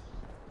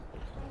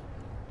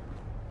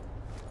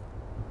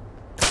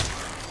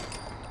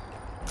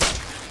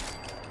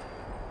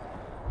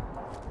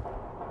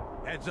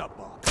 Heads up,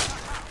 Bob.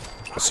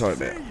 Sorry,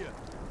 mate.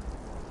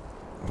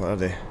 What are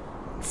they?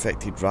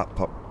 Infected rat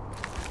pup.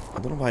 I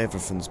don't know why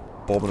everything's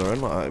bobbing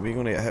around like that. Are we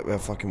going to get hit with a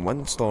fucking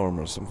windstorm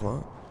or something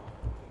like that?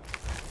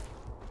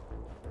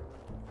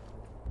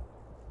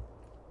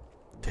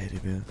 Teddy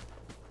bear.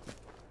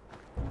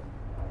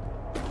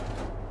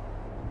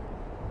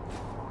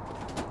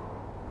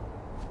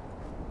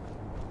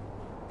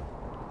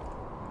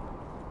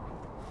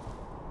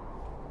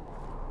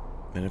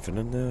 Anything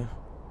in there?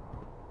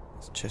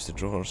 It's a chest of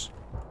drawers.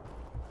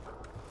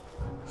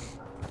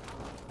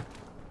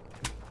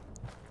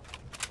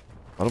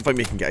 I don't think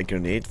we can get a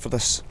grenade for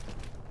this.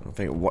 I don't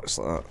think it works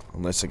like that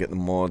unless I get the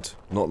mod.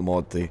 Not the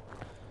mod, the...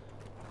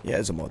 Yeah,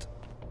 it is a mod.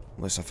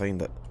 Unless I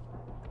find it.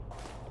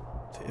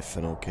 Take a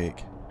funnel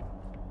cake.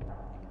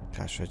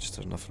 Cash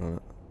register, nothing on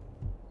it.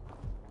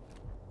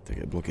 I think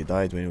it bloke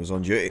died when he was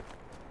on duty.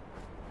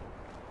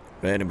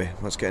 But anyway,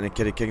 let's get into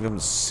Kitty Kingdom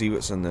and see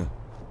what's in there.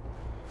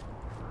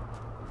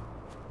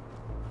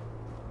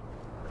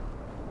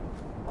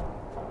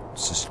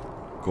 Let's just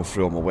go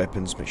through all my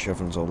weapons, make sure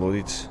everyone's all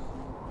loaded.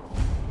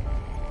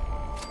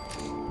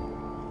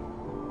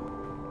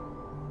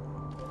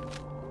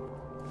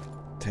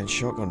 Ten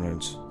shotgun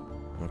rounds.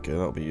 Okay,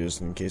 that'll be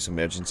used in case of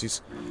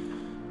emergencies.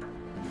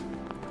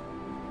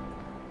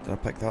 Did I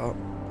pick that up?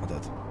 I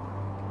did.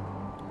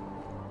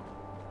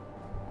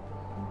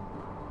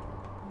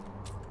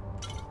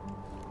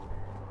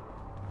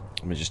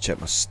 Let me just check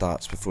my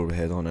stats before we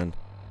head on in.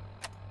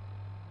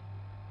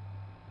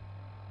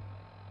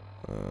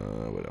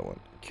 What do I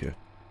want? Q.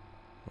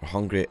 We're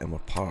hungry and we're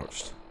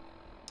parched.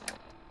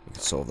 We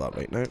can solve that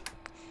right now.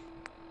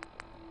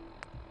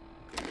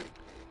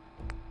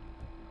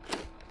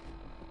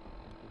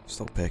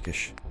 Still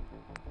peckish.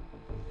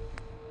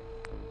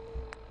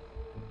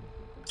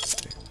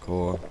 Okay,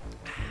 go on.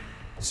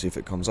 See if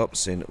it comes up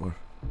saying that we're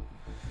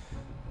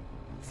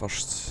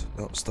first.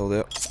 Oh, still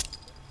there.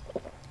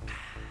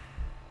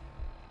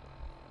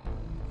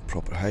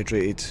 Proper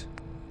hydrated.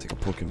 Take a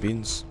pork and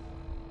beans.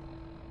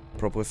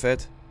 Properly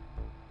fed.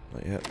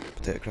 Not yet.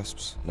 Potato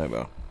crisps. Now we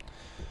are.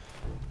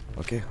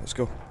 Okay, let's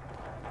go.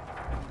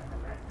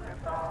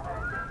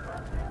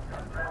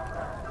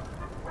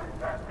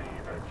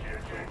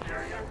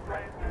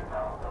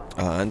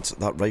 And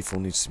that rifle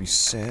needs to be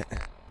set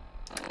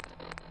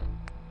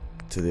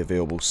to the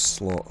available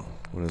slot.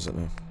 Where is it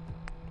now?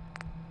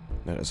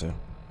 There it is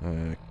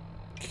there.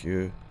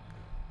 Q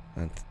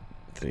and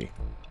 3.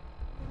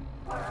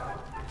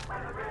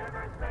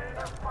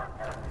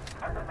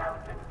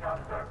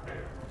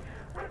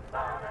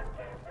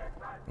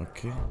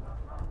 Okay.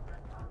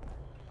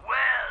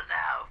 Well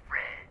now,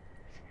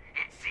 friends,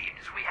 it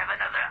seems we have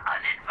another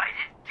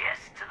uninvited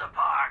guest to the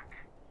park.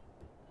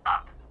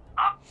 Up,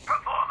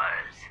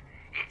 performers!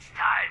 It's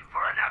time for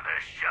another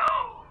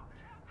show.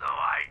 Though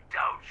I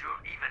doubt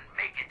you'll even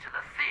make it to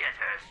the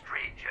theater,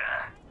 stranger.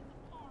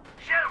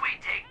 Shall we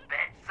take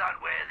bets on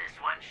where this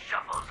one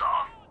shuffles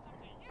off?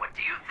 What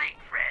do you think,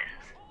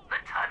 friends? The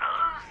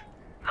tunnels?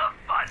 The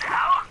fun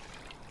house?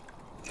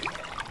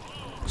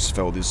 Let's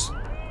fill these.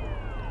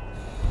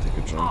 Take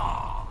a drink.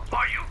 Oh,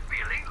 are you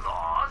feeling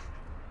lost?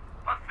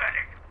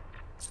 Pathetic.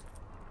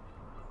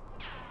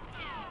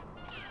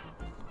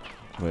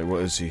 Wait,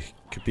 what is he?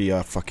 Could be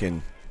a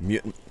fucking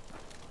mutant.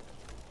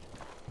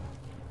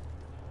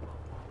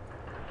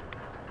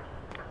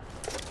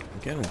 I'm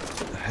getting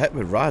hit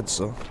with rads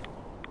though.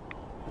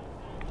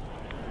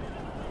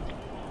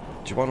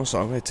 Do you want to know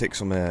something? I'm going to take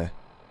some I've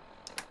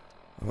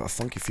got a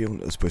funky feeling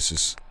that this place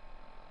is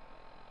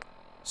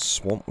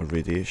swamped with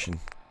radiation.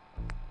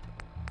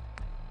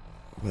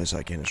 What is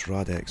that again? It's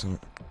Radex, isn't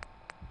it?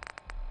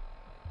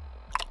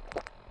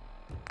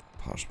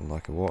 Parchment,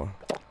 lack of water.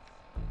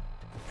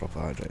 Proper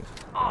hydrated.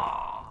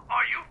 Oh,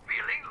 are you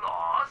feeling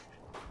lost?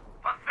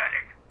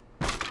 Pathetic.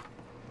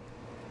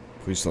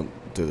 Please don't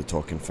do the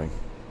talking thing.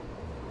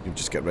 You'll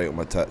just get right on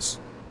my tits.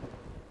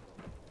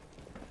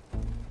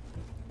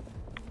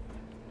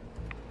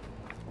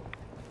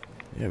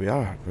 Yeah, we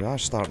are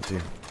starting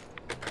to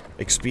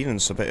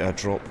experience a bit of a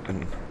drop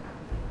in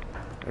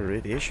a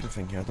radiation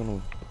thing here. I don't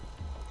know.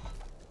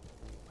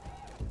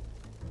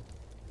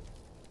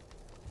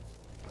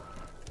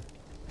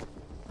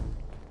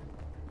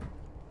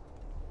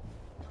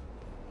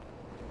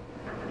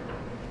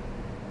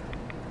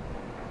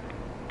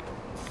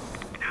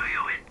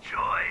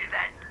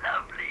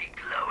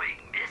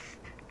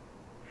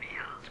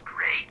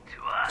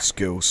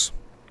 Skills.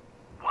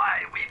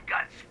 Why, we've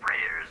got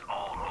sprayers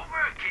all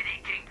over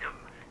Kitty Kingdom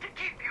to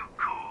keep you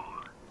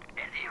cool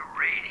and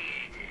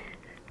irradiated.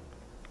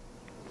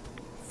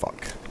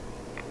 Fuck.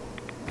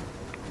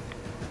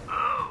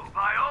 Oh,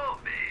 by all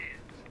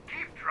means,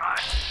 keep trying.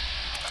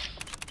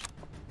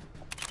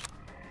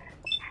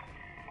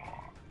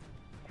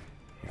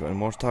 You got any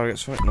more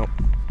targets for it? Nope.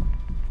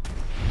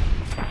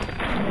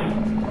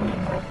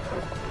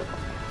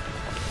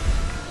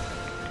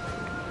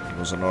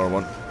 There's another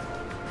one.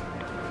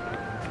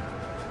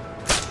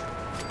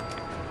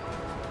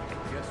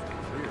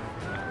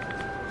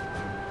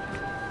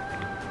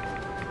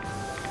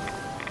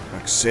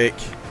 Fuck's sake.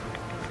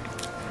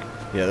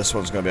 Yeah, this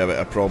one's gonna be a bit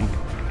of a problem.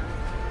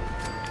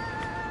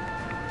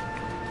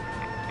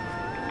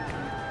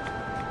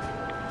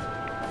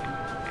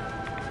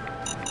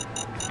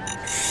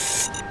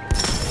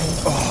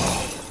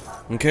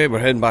 Oh. Okay, we're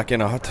heading back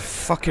in. I had to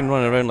fucking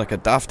run around like a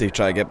dafty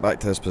try to get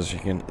back to this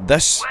position.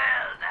 This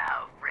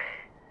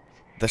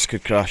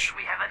could crash.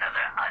 We have another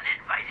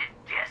uninvited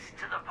guest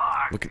to the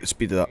park. Look at the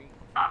speed of that.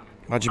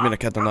 Imagine being a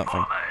kid on that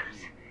thing.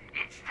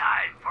 It's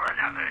time for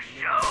another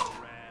show.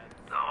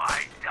 Though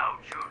I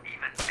doubt you'll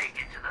even make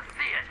it to the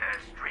theater,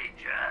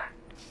 stranger.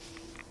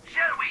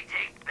 Shall we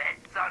take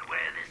bets on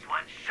where this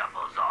one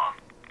shuffles off?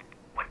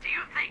 What do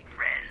you think,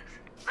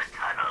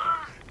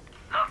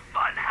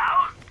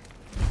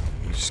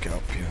 Just get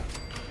up here.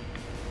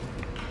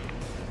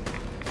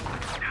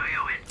 Do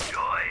you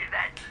enjoy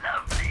that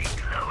lovely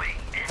glowing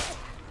mist?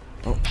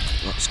 Oh,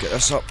 let's get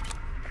this up. To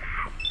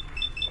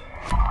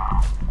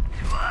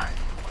us.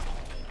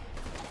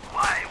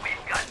 Why,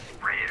 we've got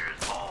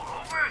sprayers all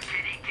over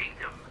Kitty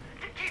Kingdom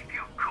to keep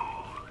you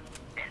cool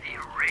and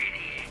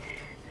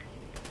irradiated.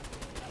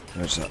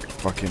 There's that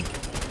fucking...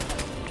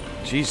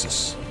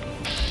 Jesus.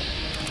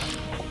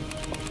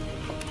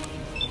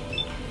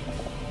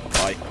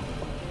 Bye.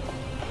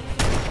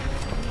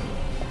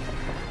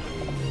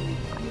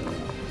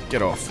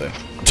 Get off there.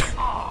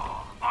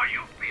 Oh, are you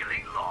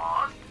feeling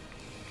lost?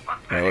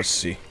 Now let's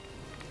see.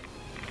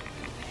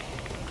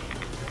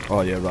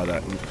 Oh yeah,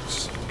 right.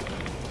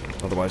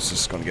 Otherwise, this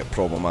is going to get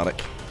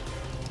problematic.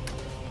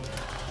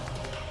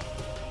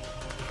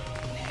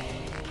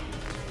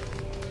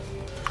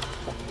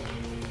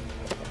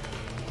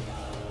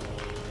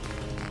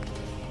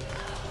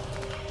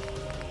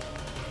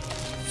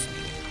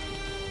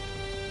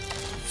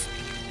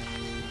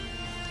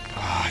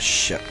 Ah,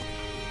 shit.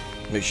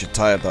 Makes you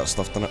tired, that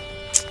stuff, doesn't it?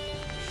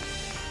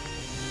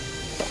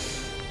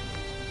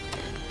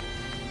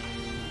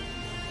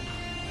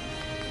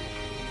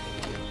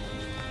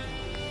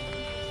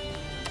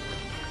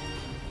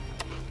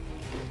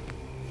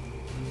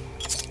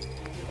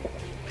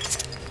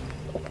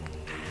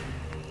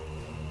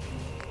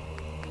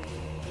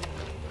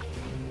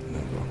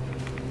 There we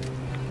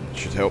go.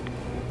 Should help.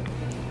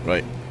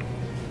 Right.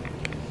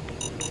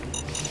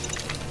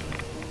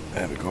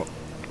 There we go.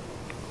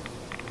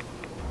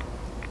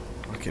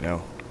 Fucking hell.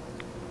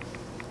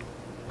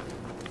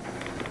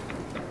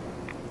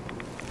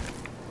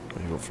 What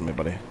do you got for me,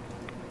 buddy?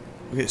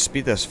 Look at the speed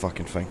of this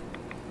fucking thing.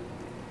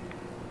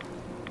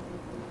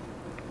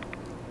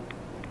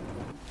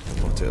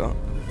 I'll take that.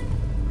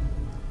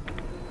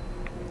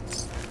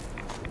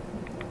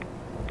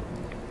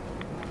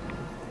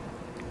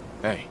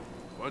 Hey.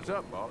 What's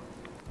up, boss?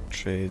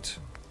 Trade.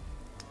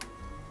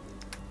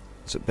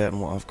 Is it better than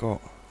what I've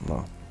got?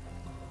 No.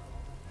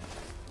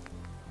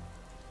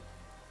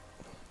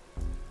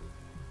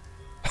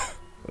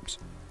 Oops.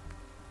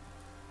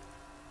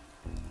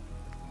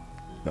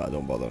 No,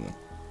 don't bother. No.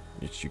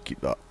 You keep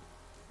that.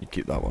 You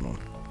keep that one on.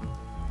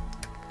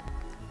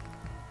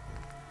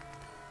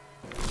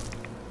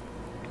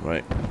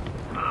 Right.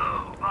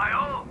 Oh, by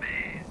all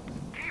means,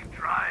 keep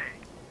trying.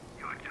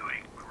 You're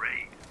doing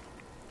great.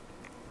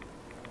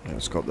 Yeah,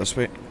 let's go up this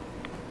way.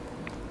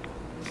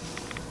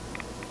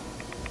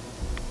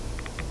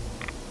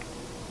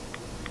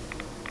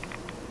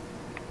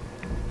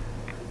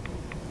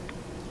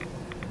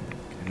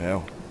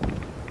 Hell.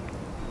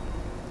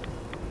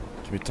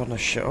 Can we turn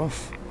this shit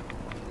off?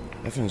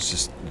 Everything's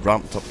just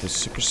ramped up to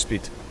super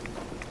speed.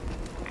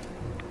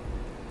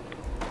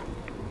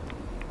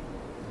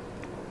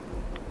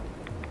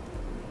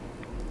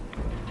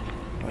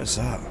 What is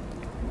that?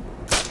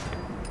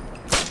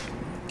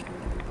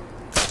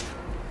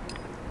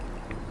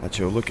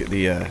 Actually, look at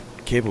the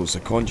cables, the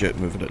conduit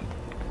moving it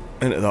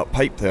into that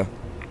pipe there.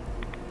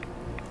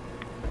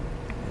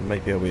 There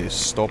might be a way of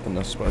stopping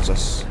this. What is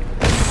this?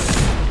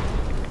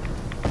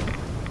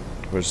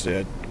 Where's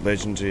the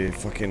legendary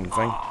fucking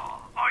thing?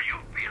 Oh, are you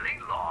feeling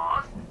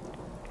lost?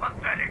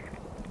 Pathetic.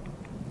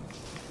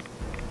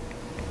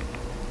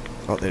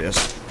 Oh, there it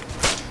is.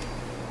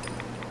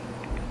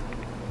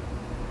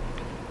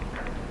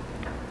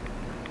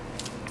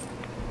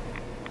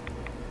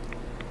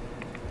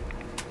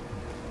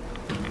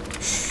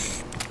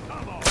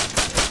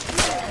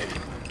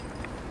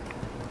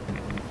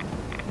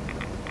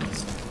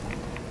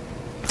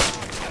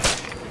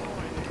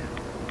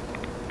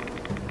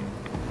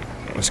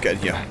 Let's get in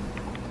here.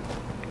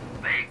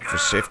 For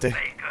safety.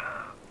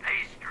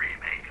 Pastry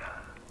maker.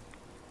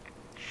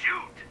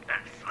 Shoot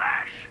and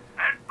slash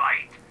and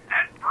bite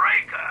and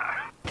breaker.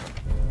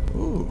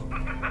 Ooh.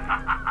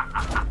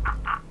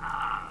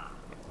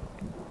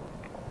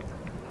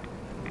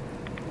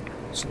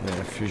 So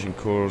the fusion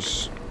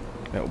cores,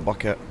 metal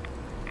bucket.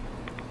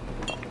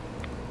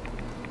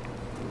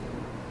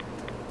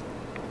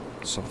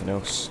 Something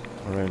else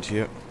around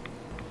here.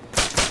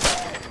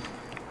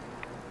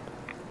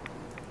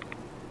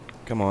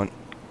 Come on.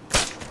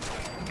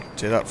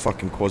 Say that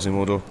fucking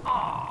Quasimodo.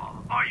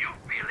 Oh, are you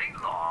feeling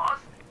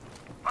lost?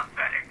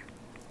 Pathetic.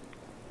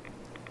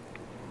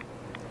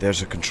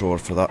 There's a controller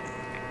for that.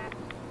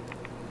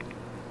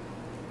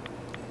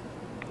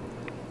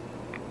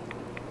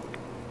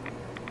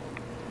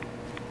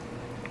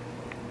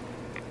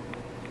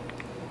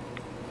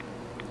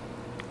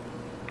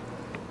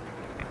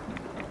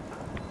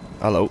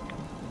 Hello.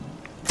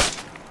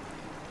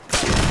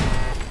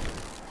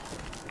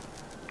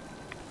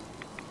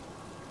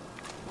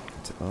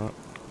 Take that.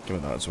 Give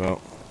it that as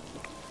well.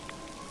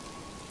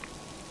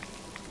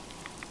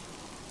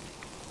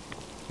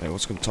 Right,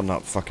 what's going to turn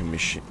that fucking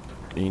machine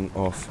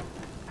off?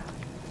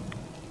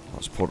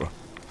 That's Porter.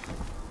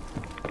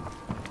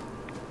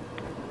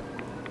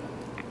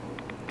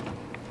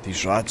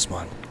 These rads,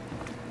 man.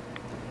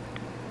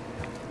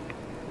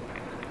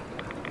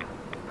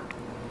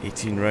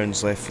 18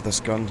 rounds left for this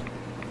gun.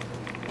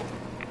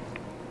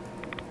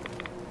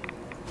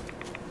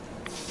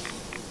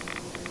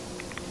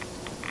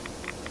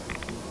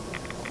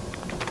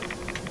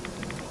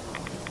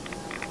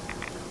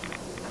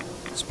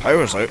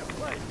 Power's out.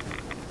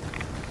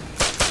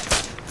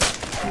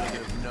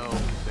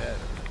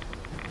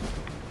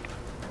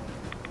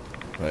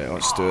 Right,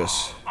 let's do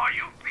this. Are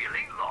you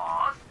feeling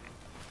lost?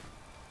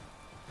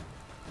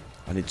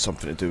 I need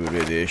something to do with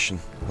radiation,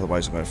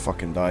 otherwise I'm gonna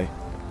fucking die.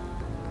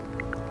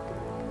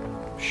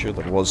 I'm sure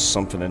there was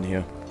something in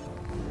here.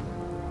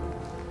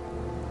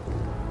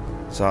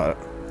 Is that it?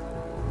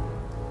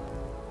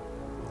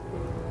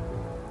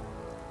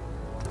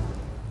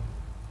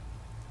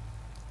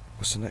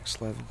 What's the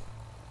next level?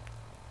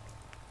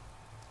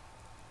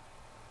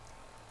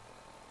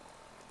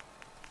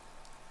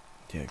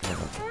 Yeah, got it.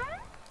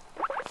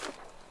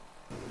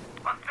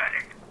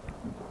 Pathetic.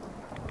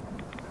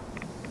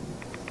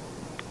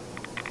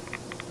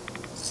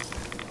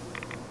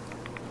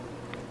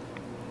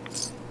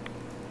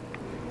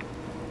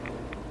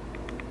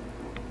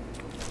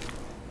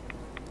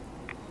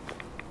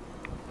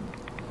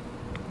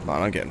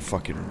 Man, I'm getting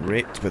fucking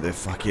raped with the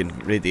fucking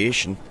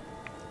radiation.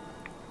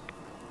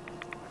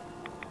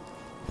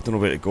 I don't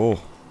know where to go.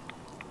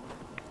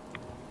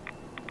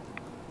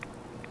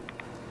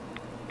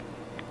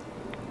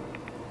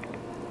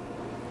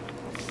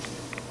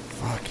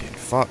 Fucking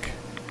fuck.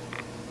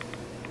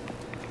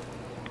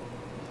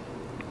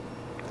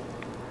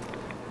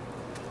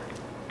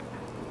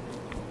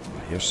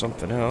 Here's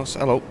something else.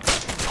 Hello.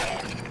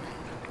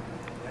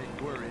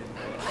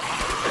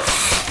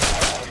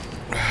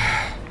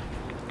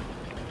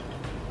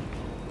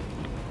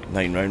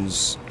 Nine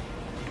rounds.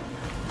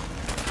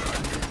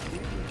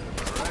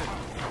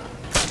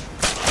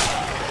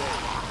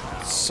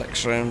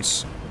 Six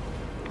rounds.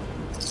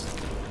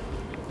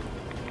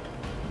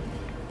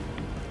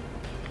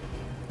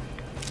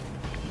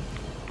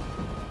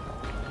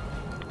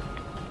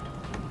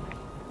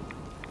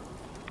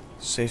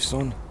 Safe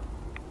zone.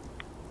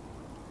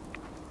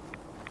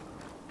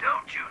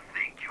 Don't you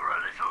think you're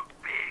a little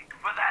big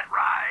for that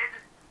ride?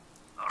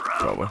 Around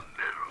Probably. the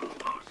middle,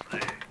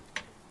 mostly.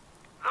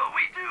 Though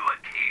we do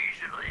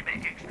occasionally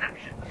make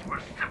exceptions for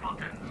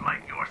simpletons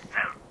like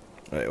yourself.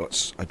 Right,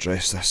 let's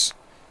address this.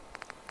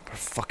 We're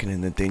fucking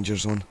in the danger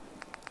zone.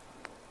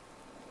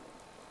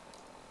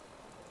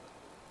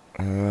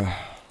 I'm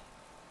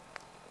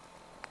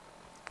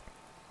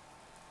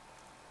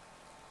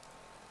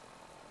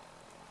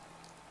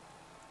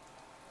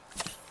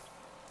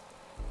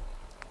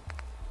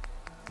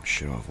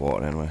sure I have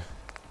water anyway.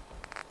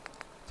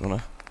 Don't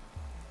I?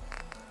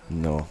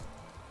 No.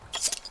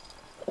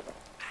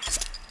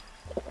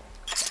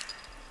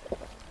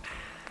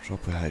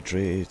 Properly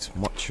hydrated,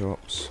 mutt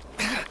chops.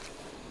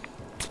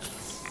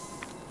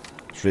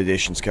 This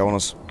radiation's killing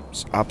us.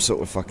 It's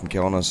absolutely fucking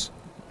killing us.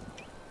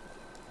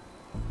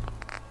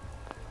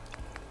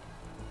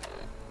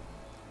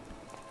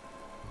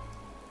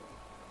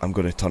 I'm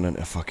gonna turn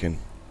into fucking...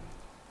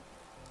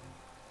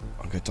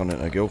 I'm gonna turn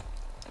into a ghoul.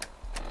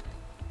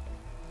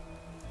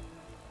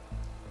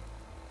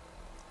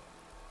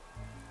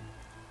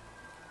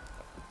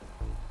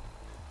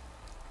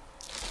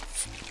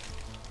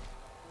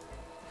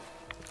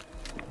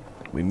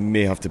 We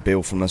may have to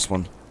bail from this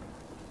one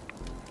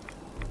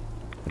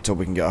until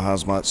we can get a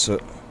hazmat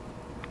suit.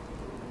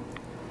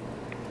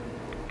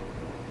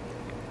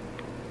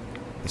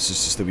 This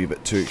is just a wee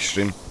bit too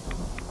extreme.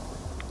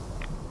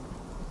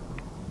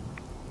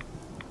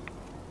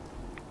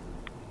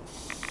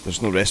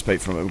 There's no respite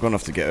from it. We're gonna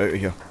have to get out of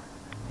here,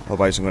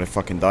 otherwise I'm gonna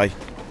fucking die.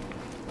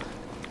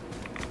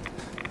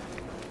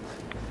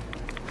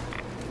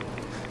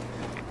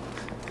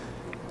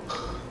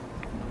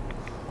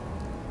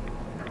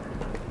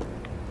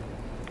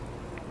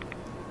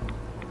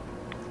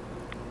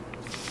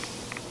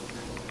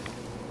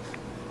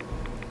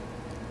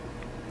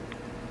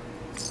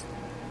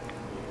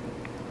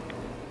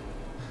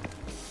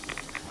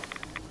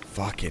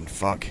 Fucking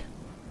fuck.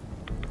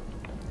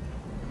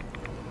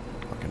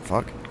 Fucking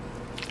fuck.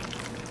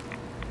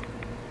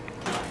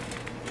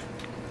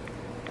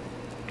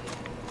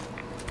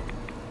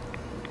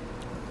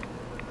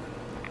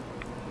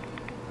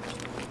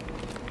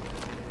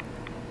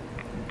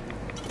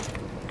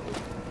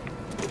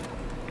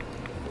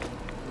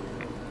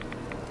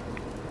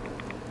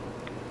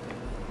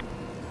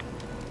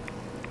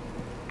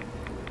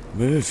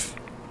 Move.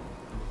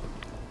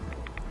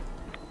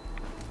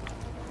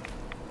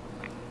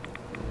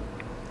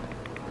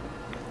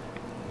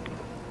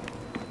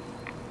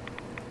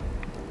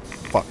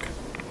 Fuck.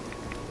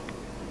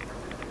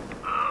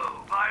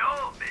 Oh, by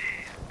all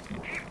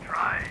means, keep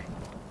trying.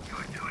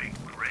 You're doing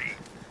great.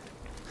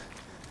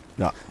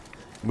 Nah,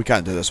 we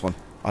can't do this one.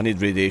 I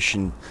need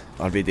radiation,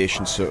 a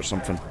radiation suit or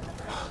something.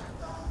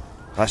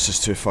 That's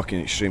just too fucking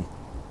extreme.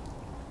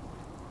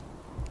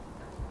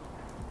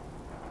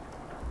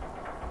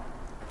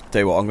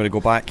 Tell you what, I'm gonna go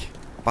back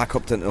up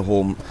into the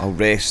home. I'll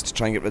rest,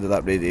 try and get rid of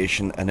that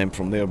radiation, and then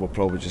from there we'll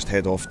probably just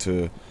head off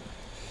to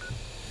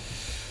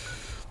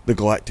the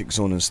Galactic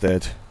Zone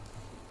instead.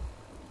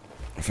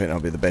 I think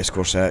that'll be the best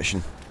course of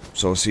action.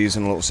 So I'll see you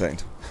in a little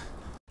second.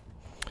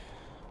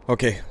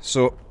 Okay,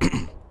 so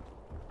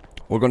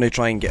we're going to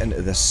try and get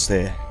into this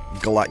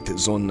Galactic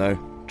Zone now.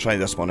 try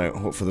this one out.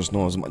 Hopefully there's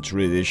not as much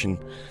radiation.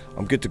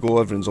 I'm good to go.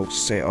 Everything's all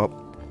set up.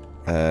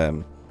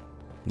 No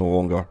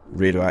longer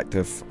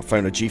radioactive. I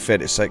found a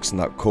G36 in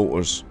that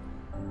Coulter's.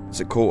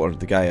 Is it Coulter?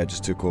 The guy I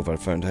just took over. I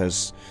found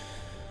his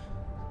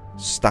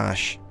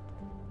stash.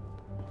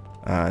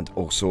 And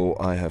also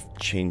I have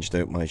changed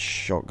out my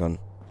shotgun,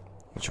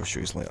 which I'll show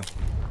you later.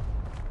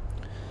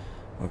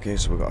 Okay,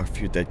 so we've got a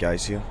few dead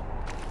guys here.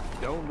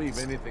 Don't leave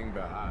anything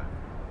behind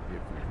if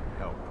you can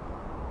help.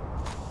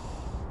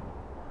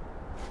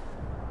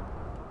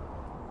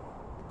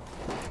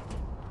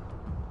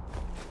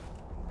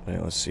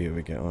 Right, let's see how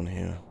we get on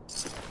here.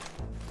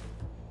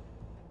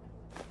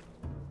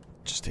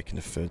 Just taking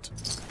the food,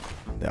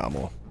 the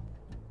ammo.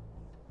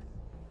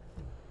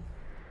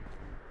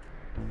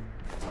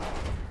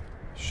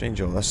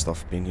 Strange all this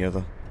stuff being here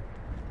though.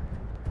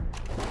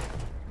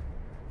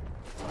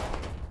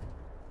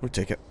 We'll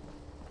take it.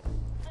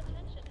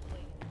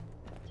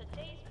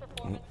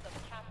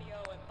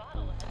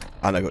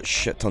 And I got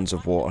shit tons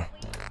of water.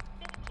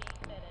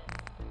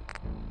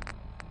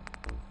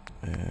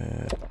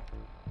 There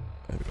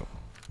we go.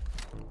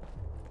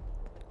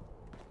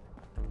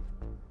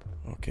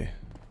 Okay.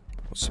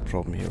 What's the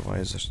problem here? Why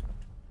is this?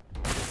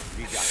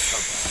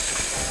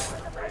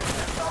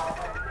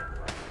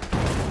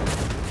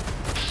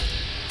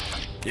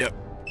 Yep.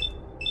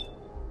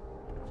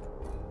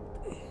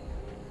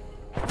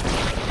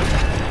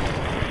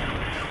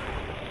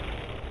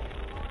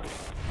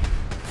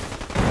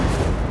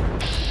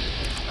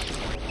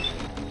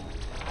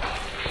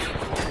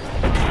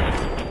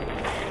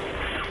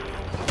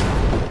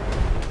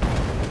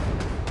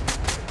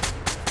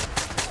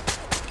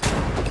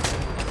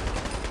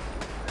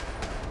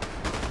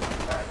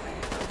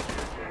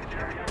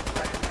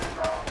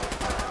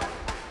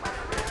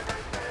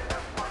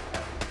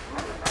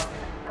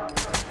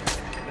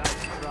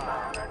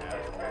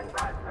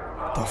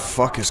 What the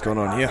fuck is going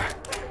on here?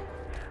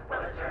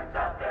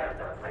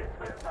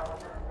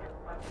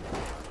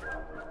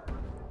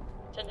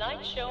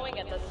 Tonight's showing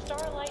at the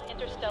Starlight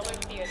Interstellar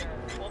Theater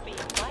will be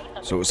right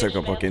up So it's like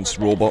up against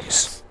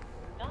robots.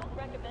 Not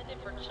recommended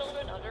for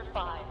children under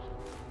 5.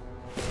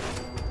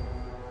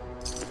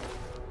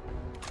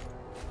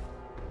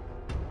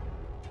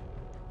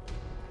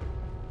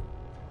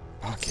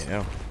 Fucking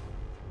hell.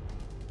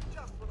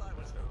 Just what I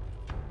was hoping.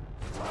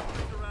 I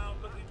looked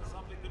around looking for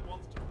something that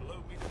wants to blow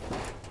me.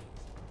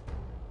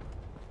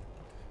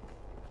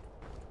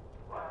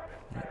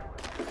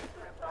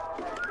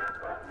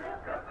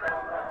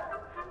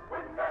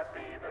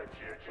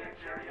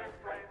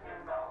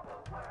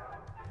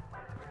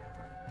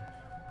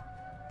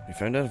 You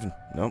found anything?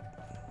 Nope.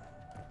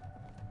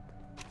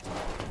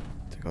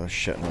 Take all this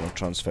shit and then I'll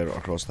transfer it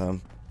across to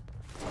him.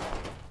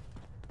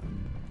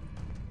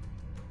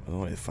 I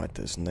don't like the fact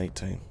that it's night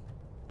time.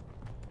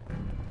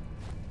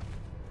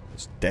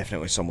 There's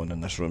definitely someone in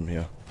this room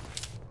here.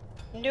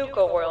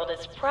 Nuka World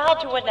is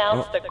proud to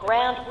announce the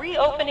grand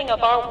reopening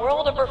of our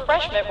World of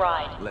Refreshment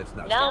ride.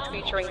 Now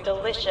featuring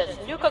delicious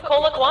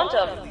Nuka-Cola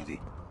Quantum.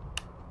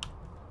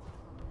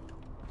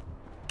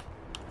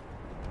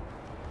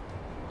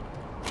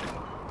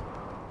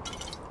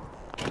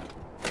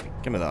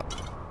 Give me that.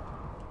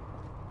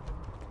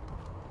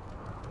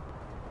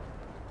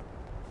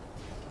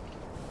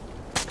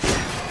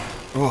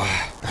 Oh,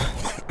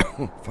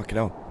 fucking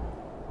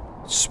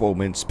hell. Swole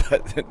main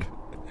spit.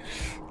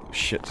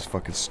 Shit, just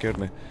fucking scared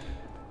me.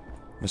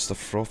 Mr.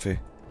 Frothy.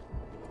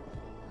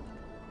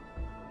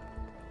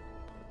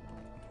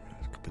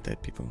 There's a couple of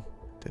dead people.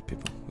 Dead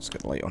people. Let's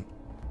get the light on.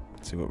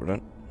 See what we're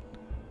in.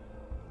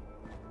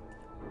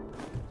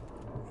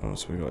 Oh,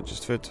 so we got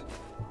just food.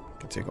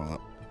 Can take all that.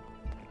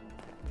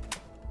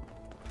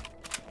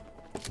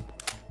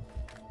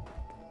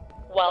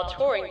 While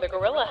touring the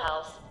Gorilla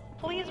House,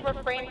 please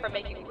refrain from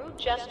making rude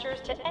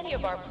gestures to any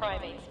of our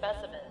primate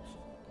specimens.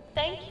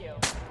 Thank you.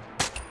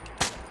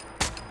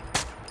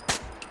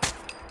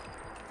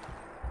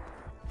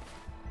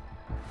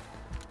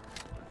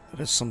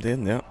 There is somebody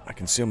in there. I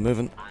can see him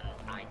moving.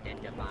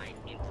 Unidentified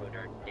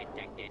intruder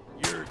detected.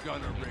 You're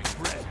gonna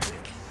regret this.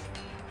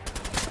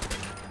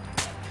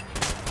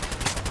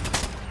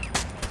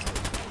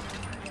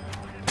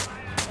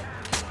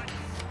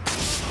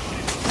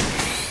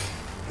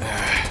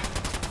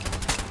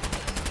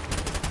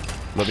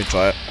 Let me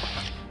try it.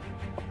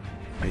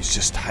 He's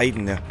just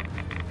hiding there.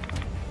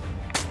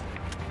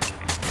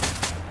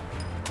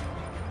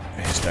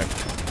 He's down.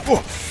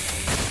 Whoa!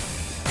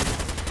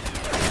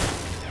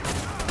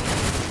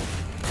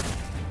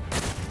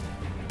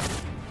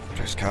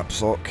 Press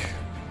caps lock.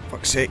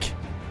 Fuck's sake.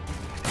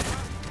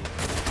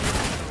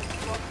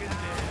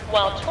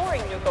 While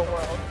touring Nuka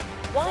World,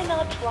 why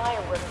not try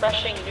a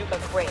refreshing Nuka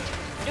Grape,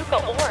 Nuka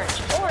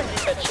Orange, or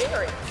Nuka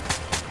Cherry?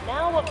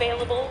 Now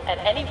available at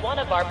any one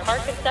of our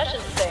park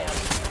concession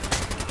stands.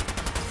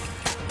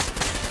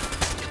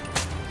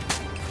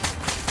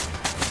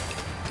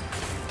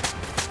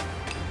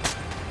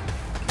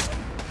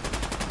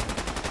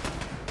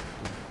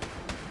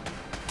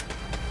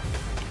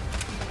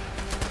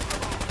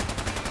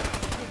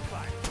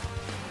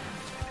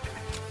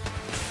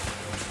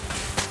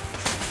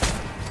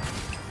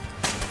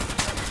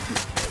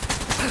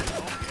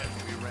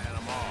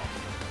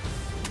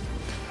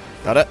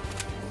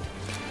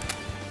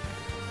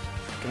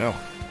 Fucking hell.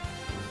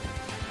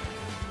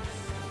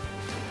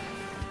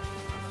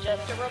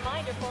 Just a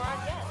reminder for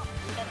our guests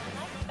that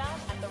tonight's bout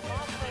at the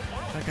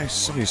Rossco That guy,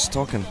 somebody's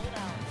talking.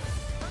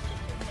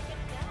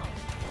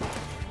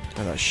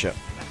 Oh, that shit.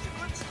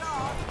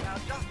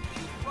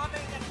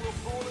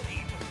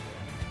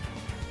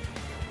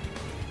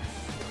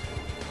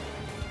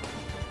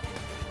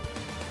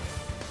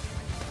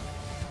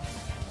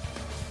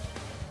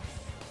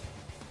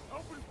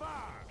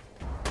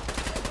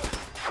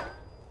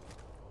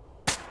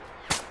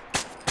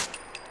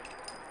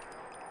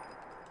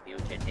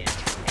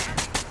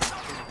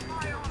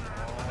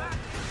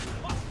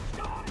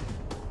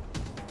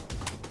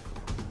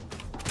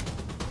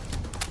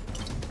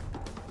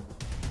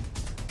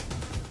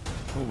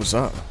 What was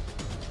that?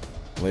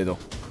 Ladle.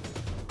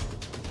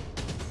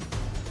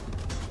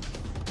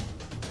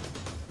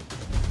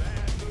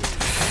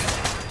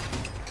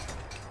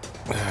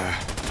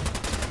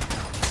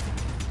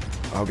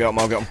 I'll get him,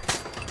 I'll get him.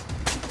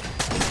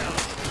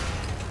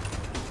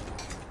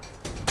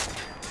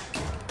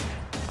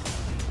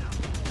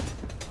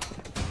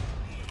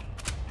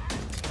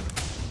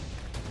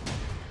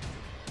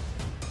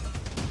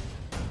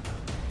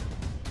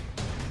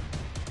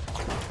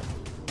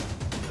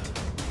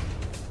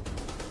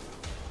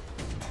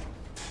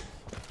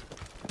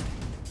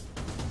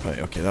 Right,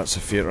 okay, that's a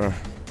theatre.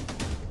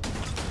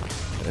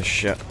 This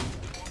shit.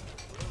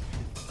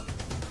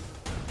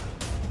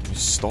 Can you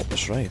stop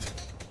this ride?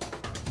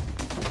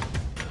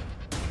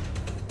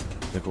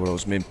 Look where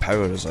his main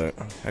power is out.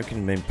 How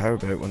can main power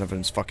be out when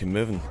everyone's fucking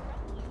moving?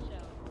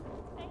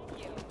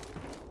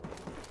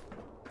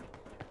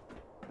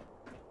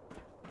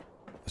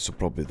 This will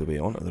probably be the way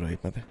onto the ride,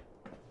 maybe.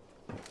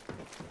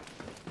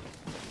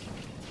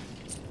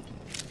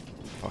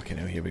 Fucking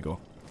hell, here we go.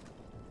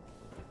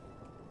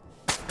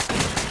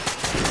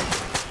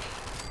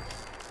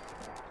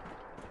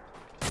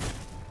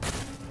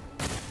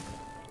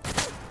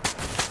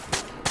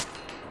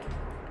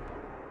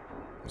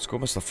 Let's go,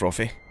 Mr.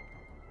 Frothy.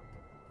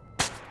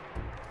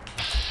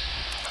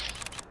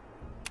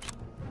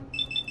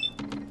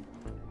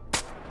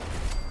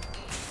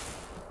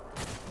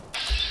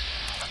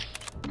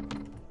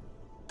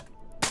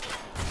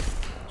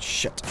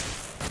 Shit.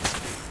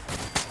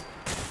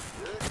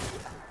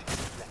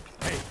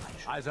 Hey,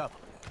 eyes up.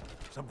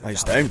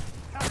 Eyes down.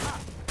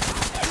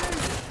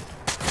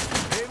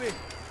 Baby,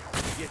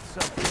 you get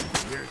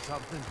something, you hear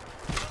something.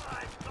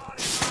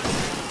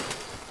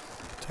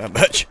 Damn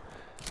bitch.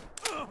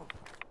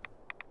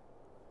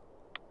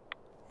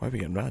 Why are we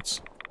getting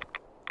rats?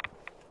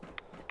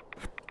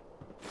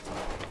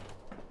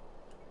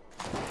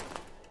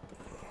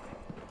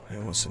 Hey,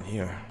 what's in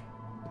here?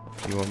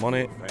 You want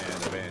money? Fan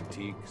of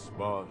antiques,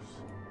 boss.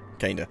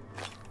 Kinda.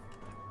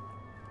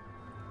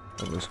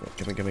 Oh, let's go.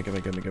 Gimme.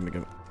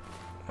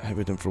 How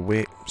we doing for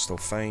weight? Still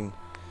fine.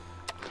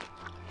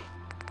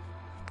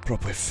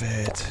 Properly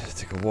fed.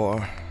 Take a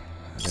water.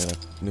 And then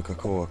a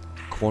Nuka-Cola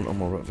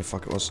Quantum or whatever the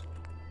fuck it was.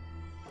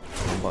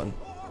 One button.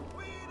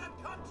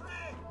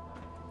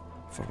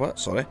 For what?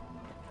 Sorry.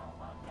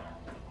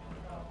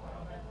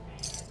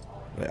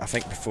 Right, I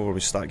think before we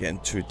start getting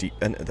too deep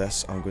into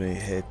this, I'm going to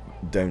head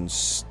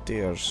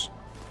downstairs.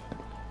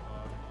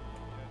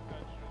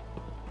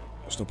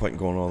 There's no point in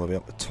going all the way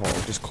up the top.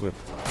 I'll just clear.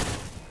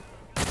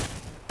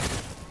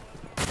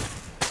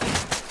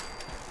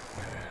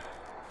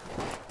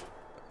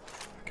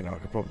 Okay, now I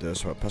could probably do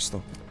this with a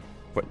pistol,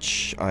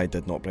 which I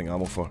did not bring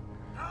ammo for.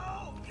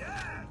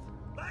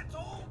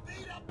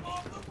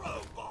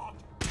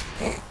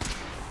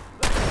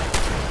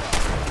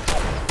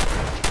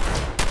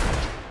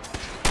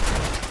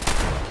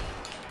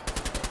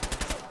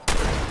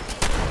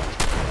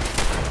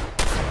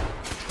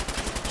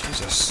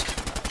 Jesus.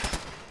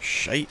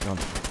 Shite, man.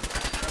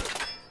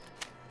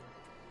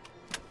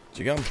 Did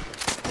you get him?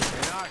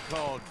 And I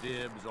call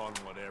dibs on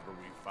whatever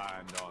we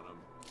find on them.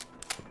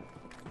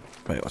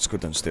 Right, let's go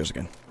downstairs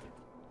again.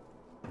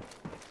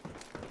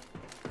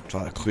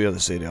 Try to clear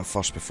this area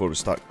first before we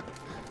start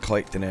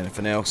collecting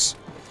anything else.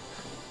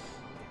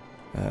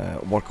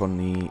 Work on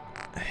the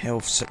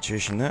health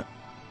situation there.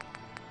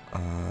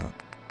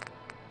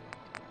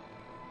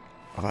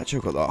 I've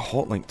actually got that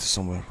hot link to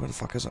somewhere. Where the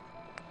fuck is it?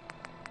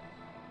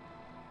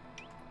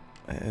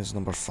 It is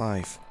number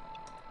 5.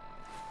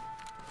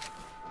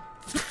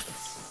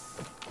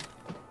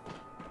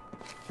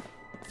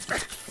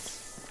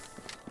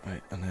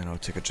 Right, and then I'll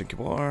take a drink of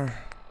water.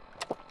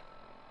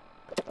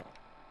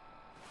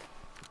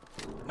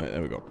 Right,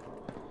 there we go.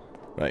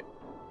 Right.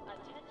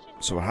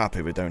 So we're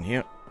happy we're down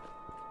here.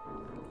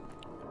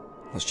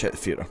 Let's check the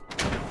theatre.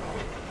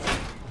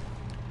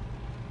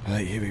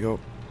 Right, here we go.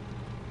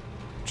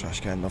 Trash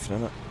can, nothing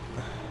in it.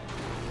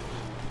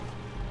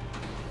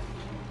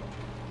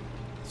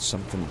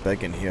 Something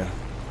big in here.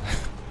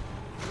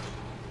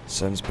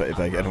 Sounds pretty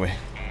big anyway.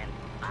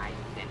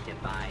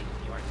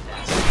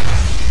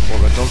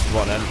 Well, we don't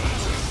run in.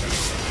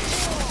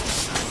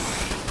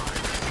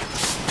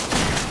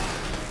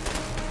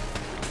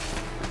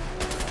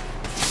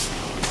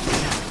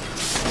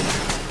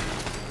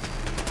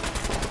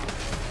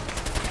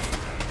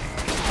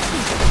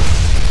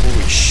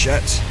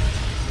 shit.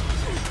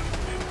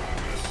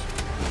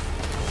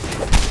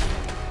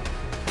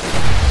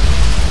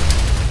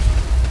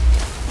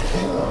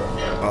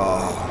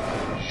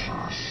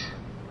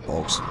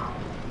 Balls.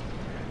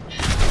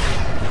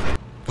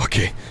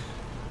 Okay.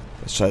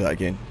 Let's try that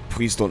again.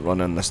 Please don't run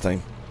in this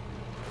time.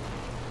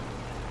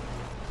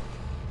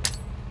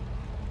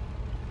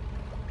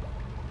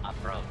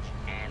 Approach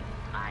and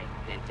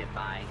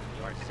identify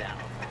yourself.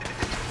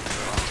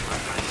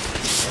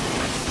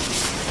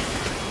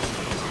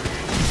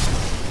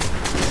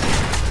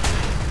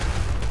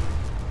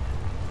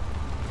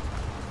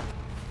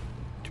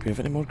 Do we have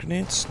any more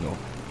grenades? No.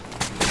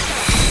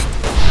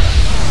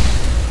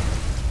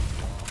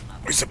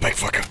 Where's the big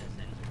fucker?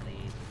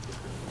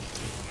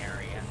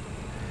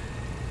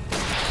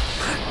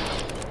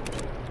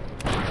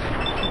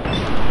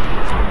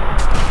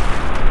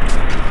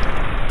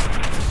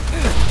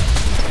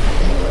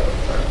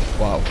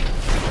 Wow.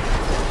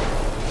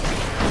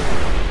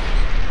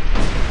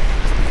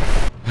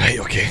 Right,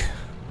 okay.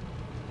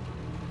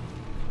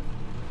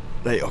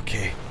 Right,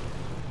 okay.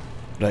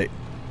 Right.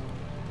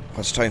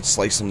 Let's try and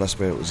slice them this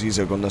way. It was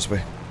easier going this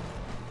way.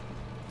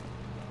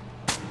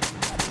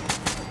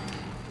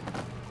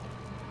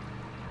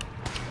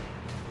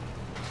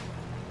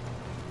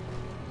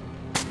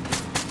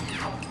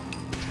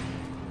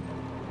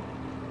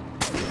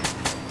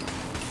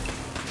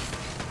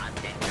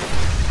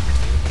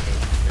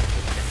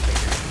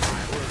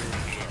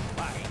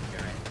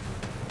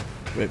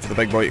 Wait for the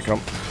big boy to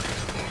come.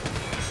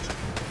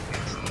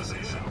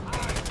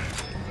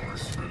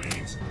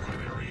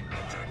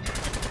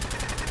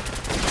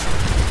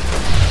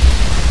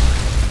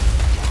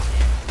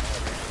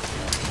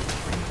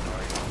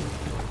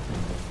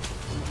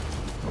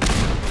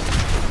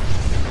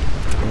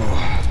 Oh.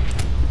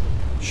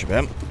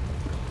 Shabam.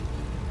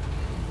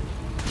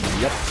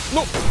 Yep.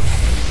 No.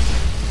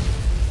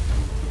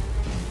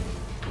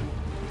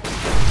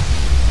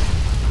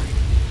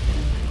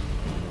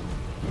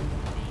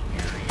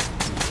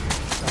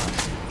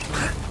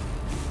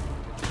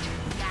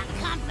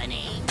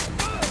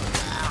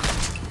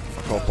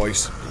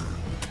 Boys.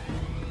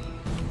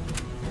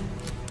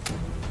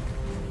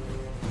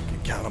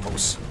 Fucking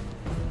cannibals.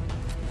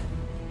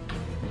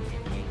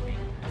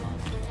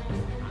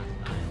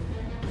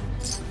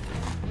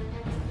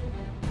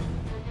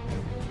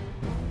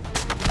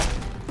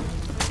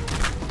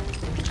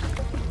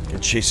 They're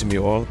chasing me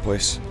all over the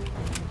place.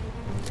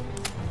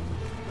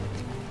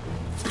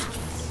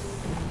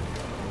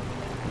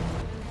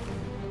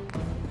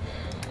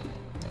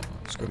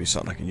 There's gotta be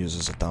something I can use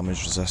as a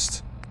damage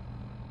resist.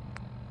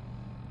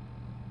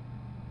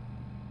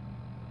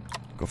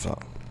 Go for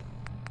that.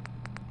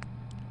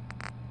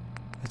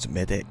 It's a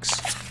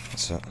Med-X.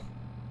 That's it.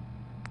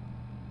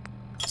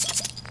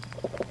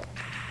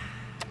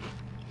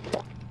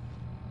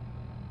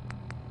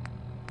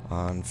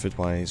 And food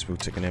wise, we'll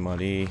take an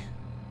MRE.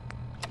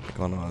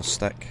 Gun on a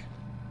stick.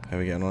 How are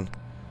we getting on?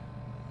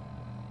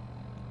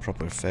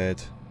 Proper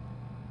fed.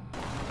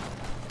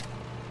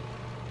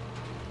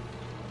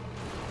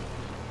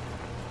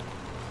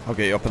 I'll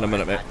get you up in a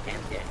minute, mate. Where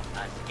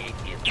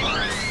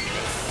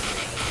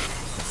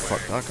the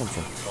fuck did that come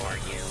from?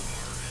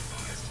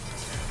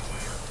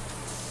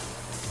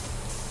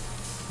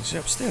 Is he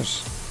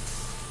upstairs?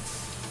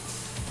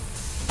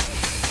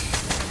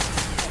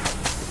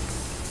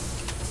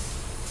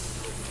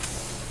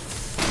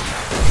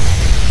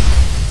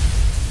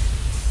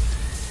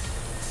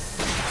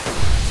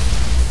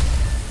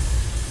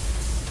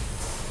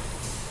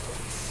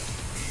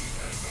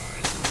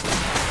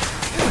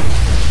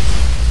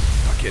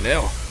 Fucking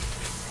hell.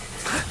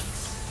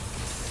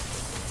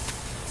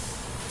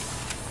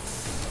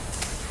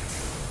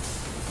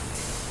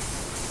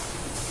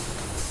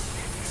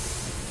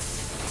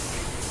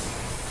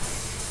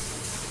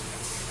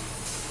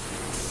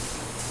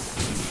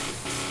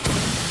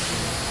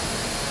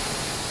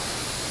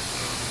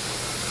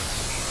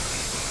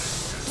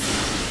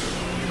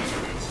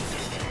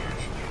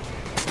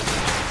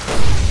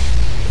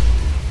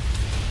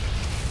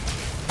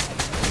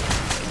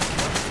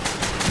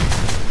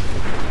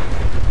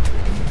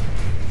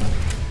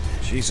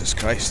 Jesus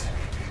Christ.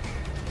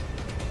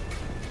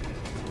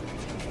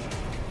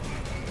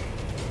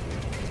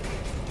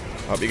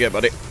 Up you get,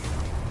 buddy.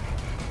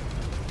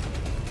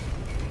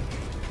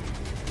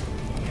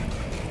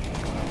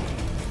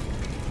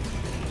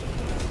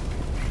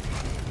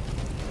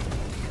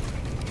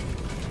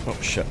 Oh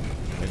shit.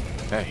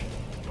 Hey.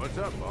 What's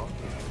up, boss?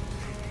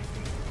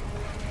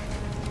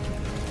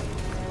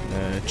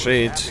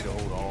 Trade. Happy to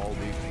hold all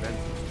the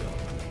expensive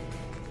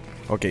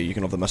stuff. Okay, you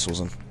can have the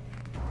missiles in.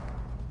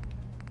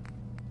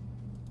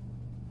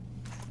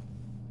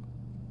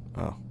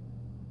 Oh.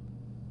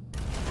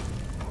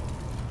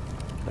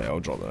 Yeah, I'll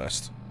drop the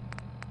rest.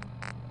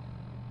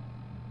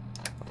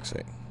 Fuck's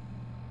sake.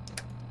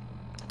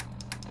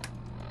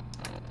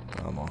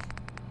 Come on.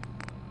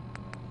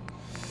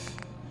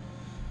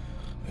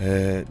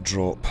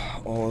 Drop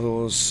all of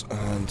those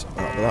and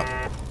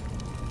that.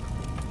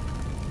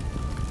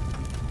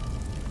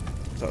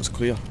 That's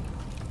clear.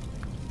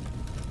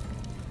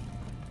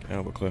 I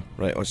have a clue.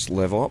 Right, let's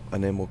level up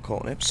and then we'll call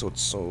it an episode.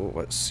 So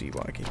let's see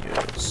what I can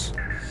use.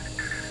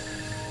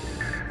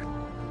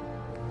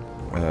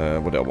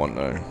 What do I want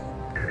now?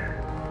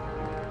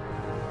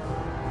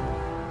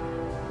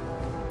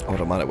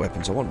 Automatic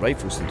weapons. I want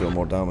rifles to do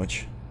more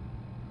damage.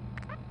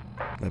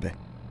 Maybe.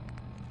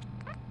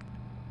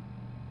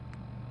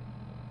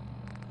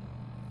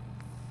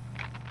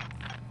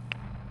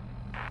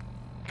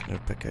 Can I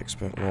pick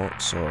expert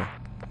locks or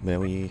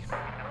melee?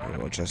 I'm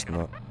not interested in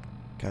that.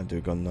 Can't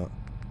do gun that.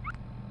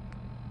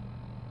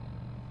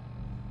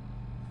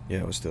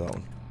 Yeah, let's do that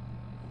one.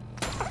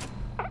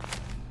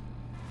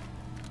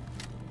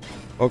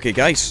 Okay,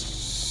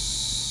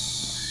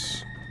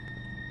 guys.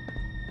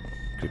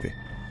 Creepy.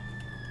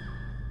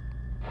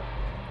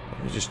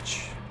 Let me just.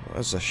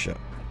 What is this shit?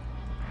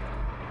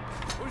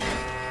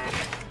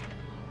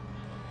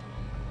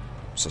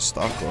 It's a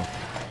Starco.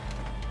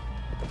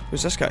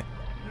 Who's this guy?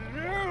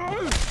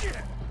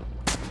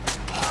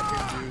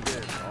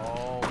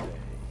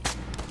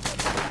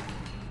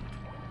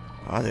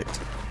 Addict.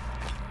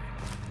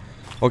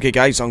 Okay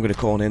guys, I'm going to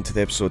call an end to the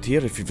episode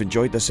here. If you've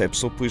enjoyed this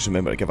episode, please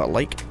remember to give it a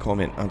like,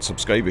 comment and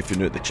subscribe if you're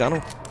new to the channel.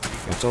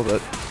 Until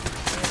the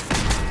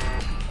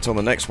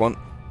next one,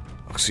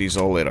 I'll see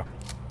you all later.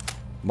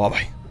 Bye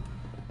bye.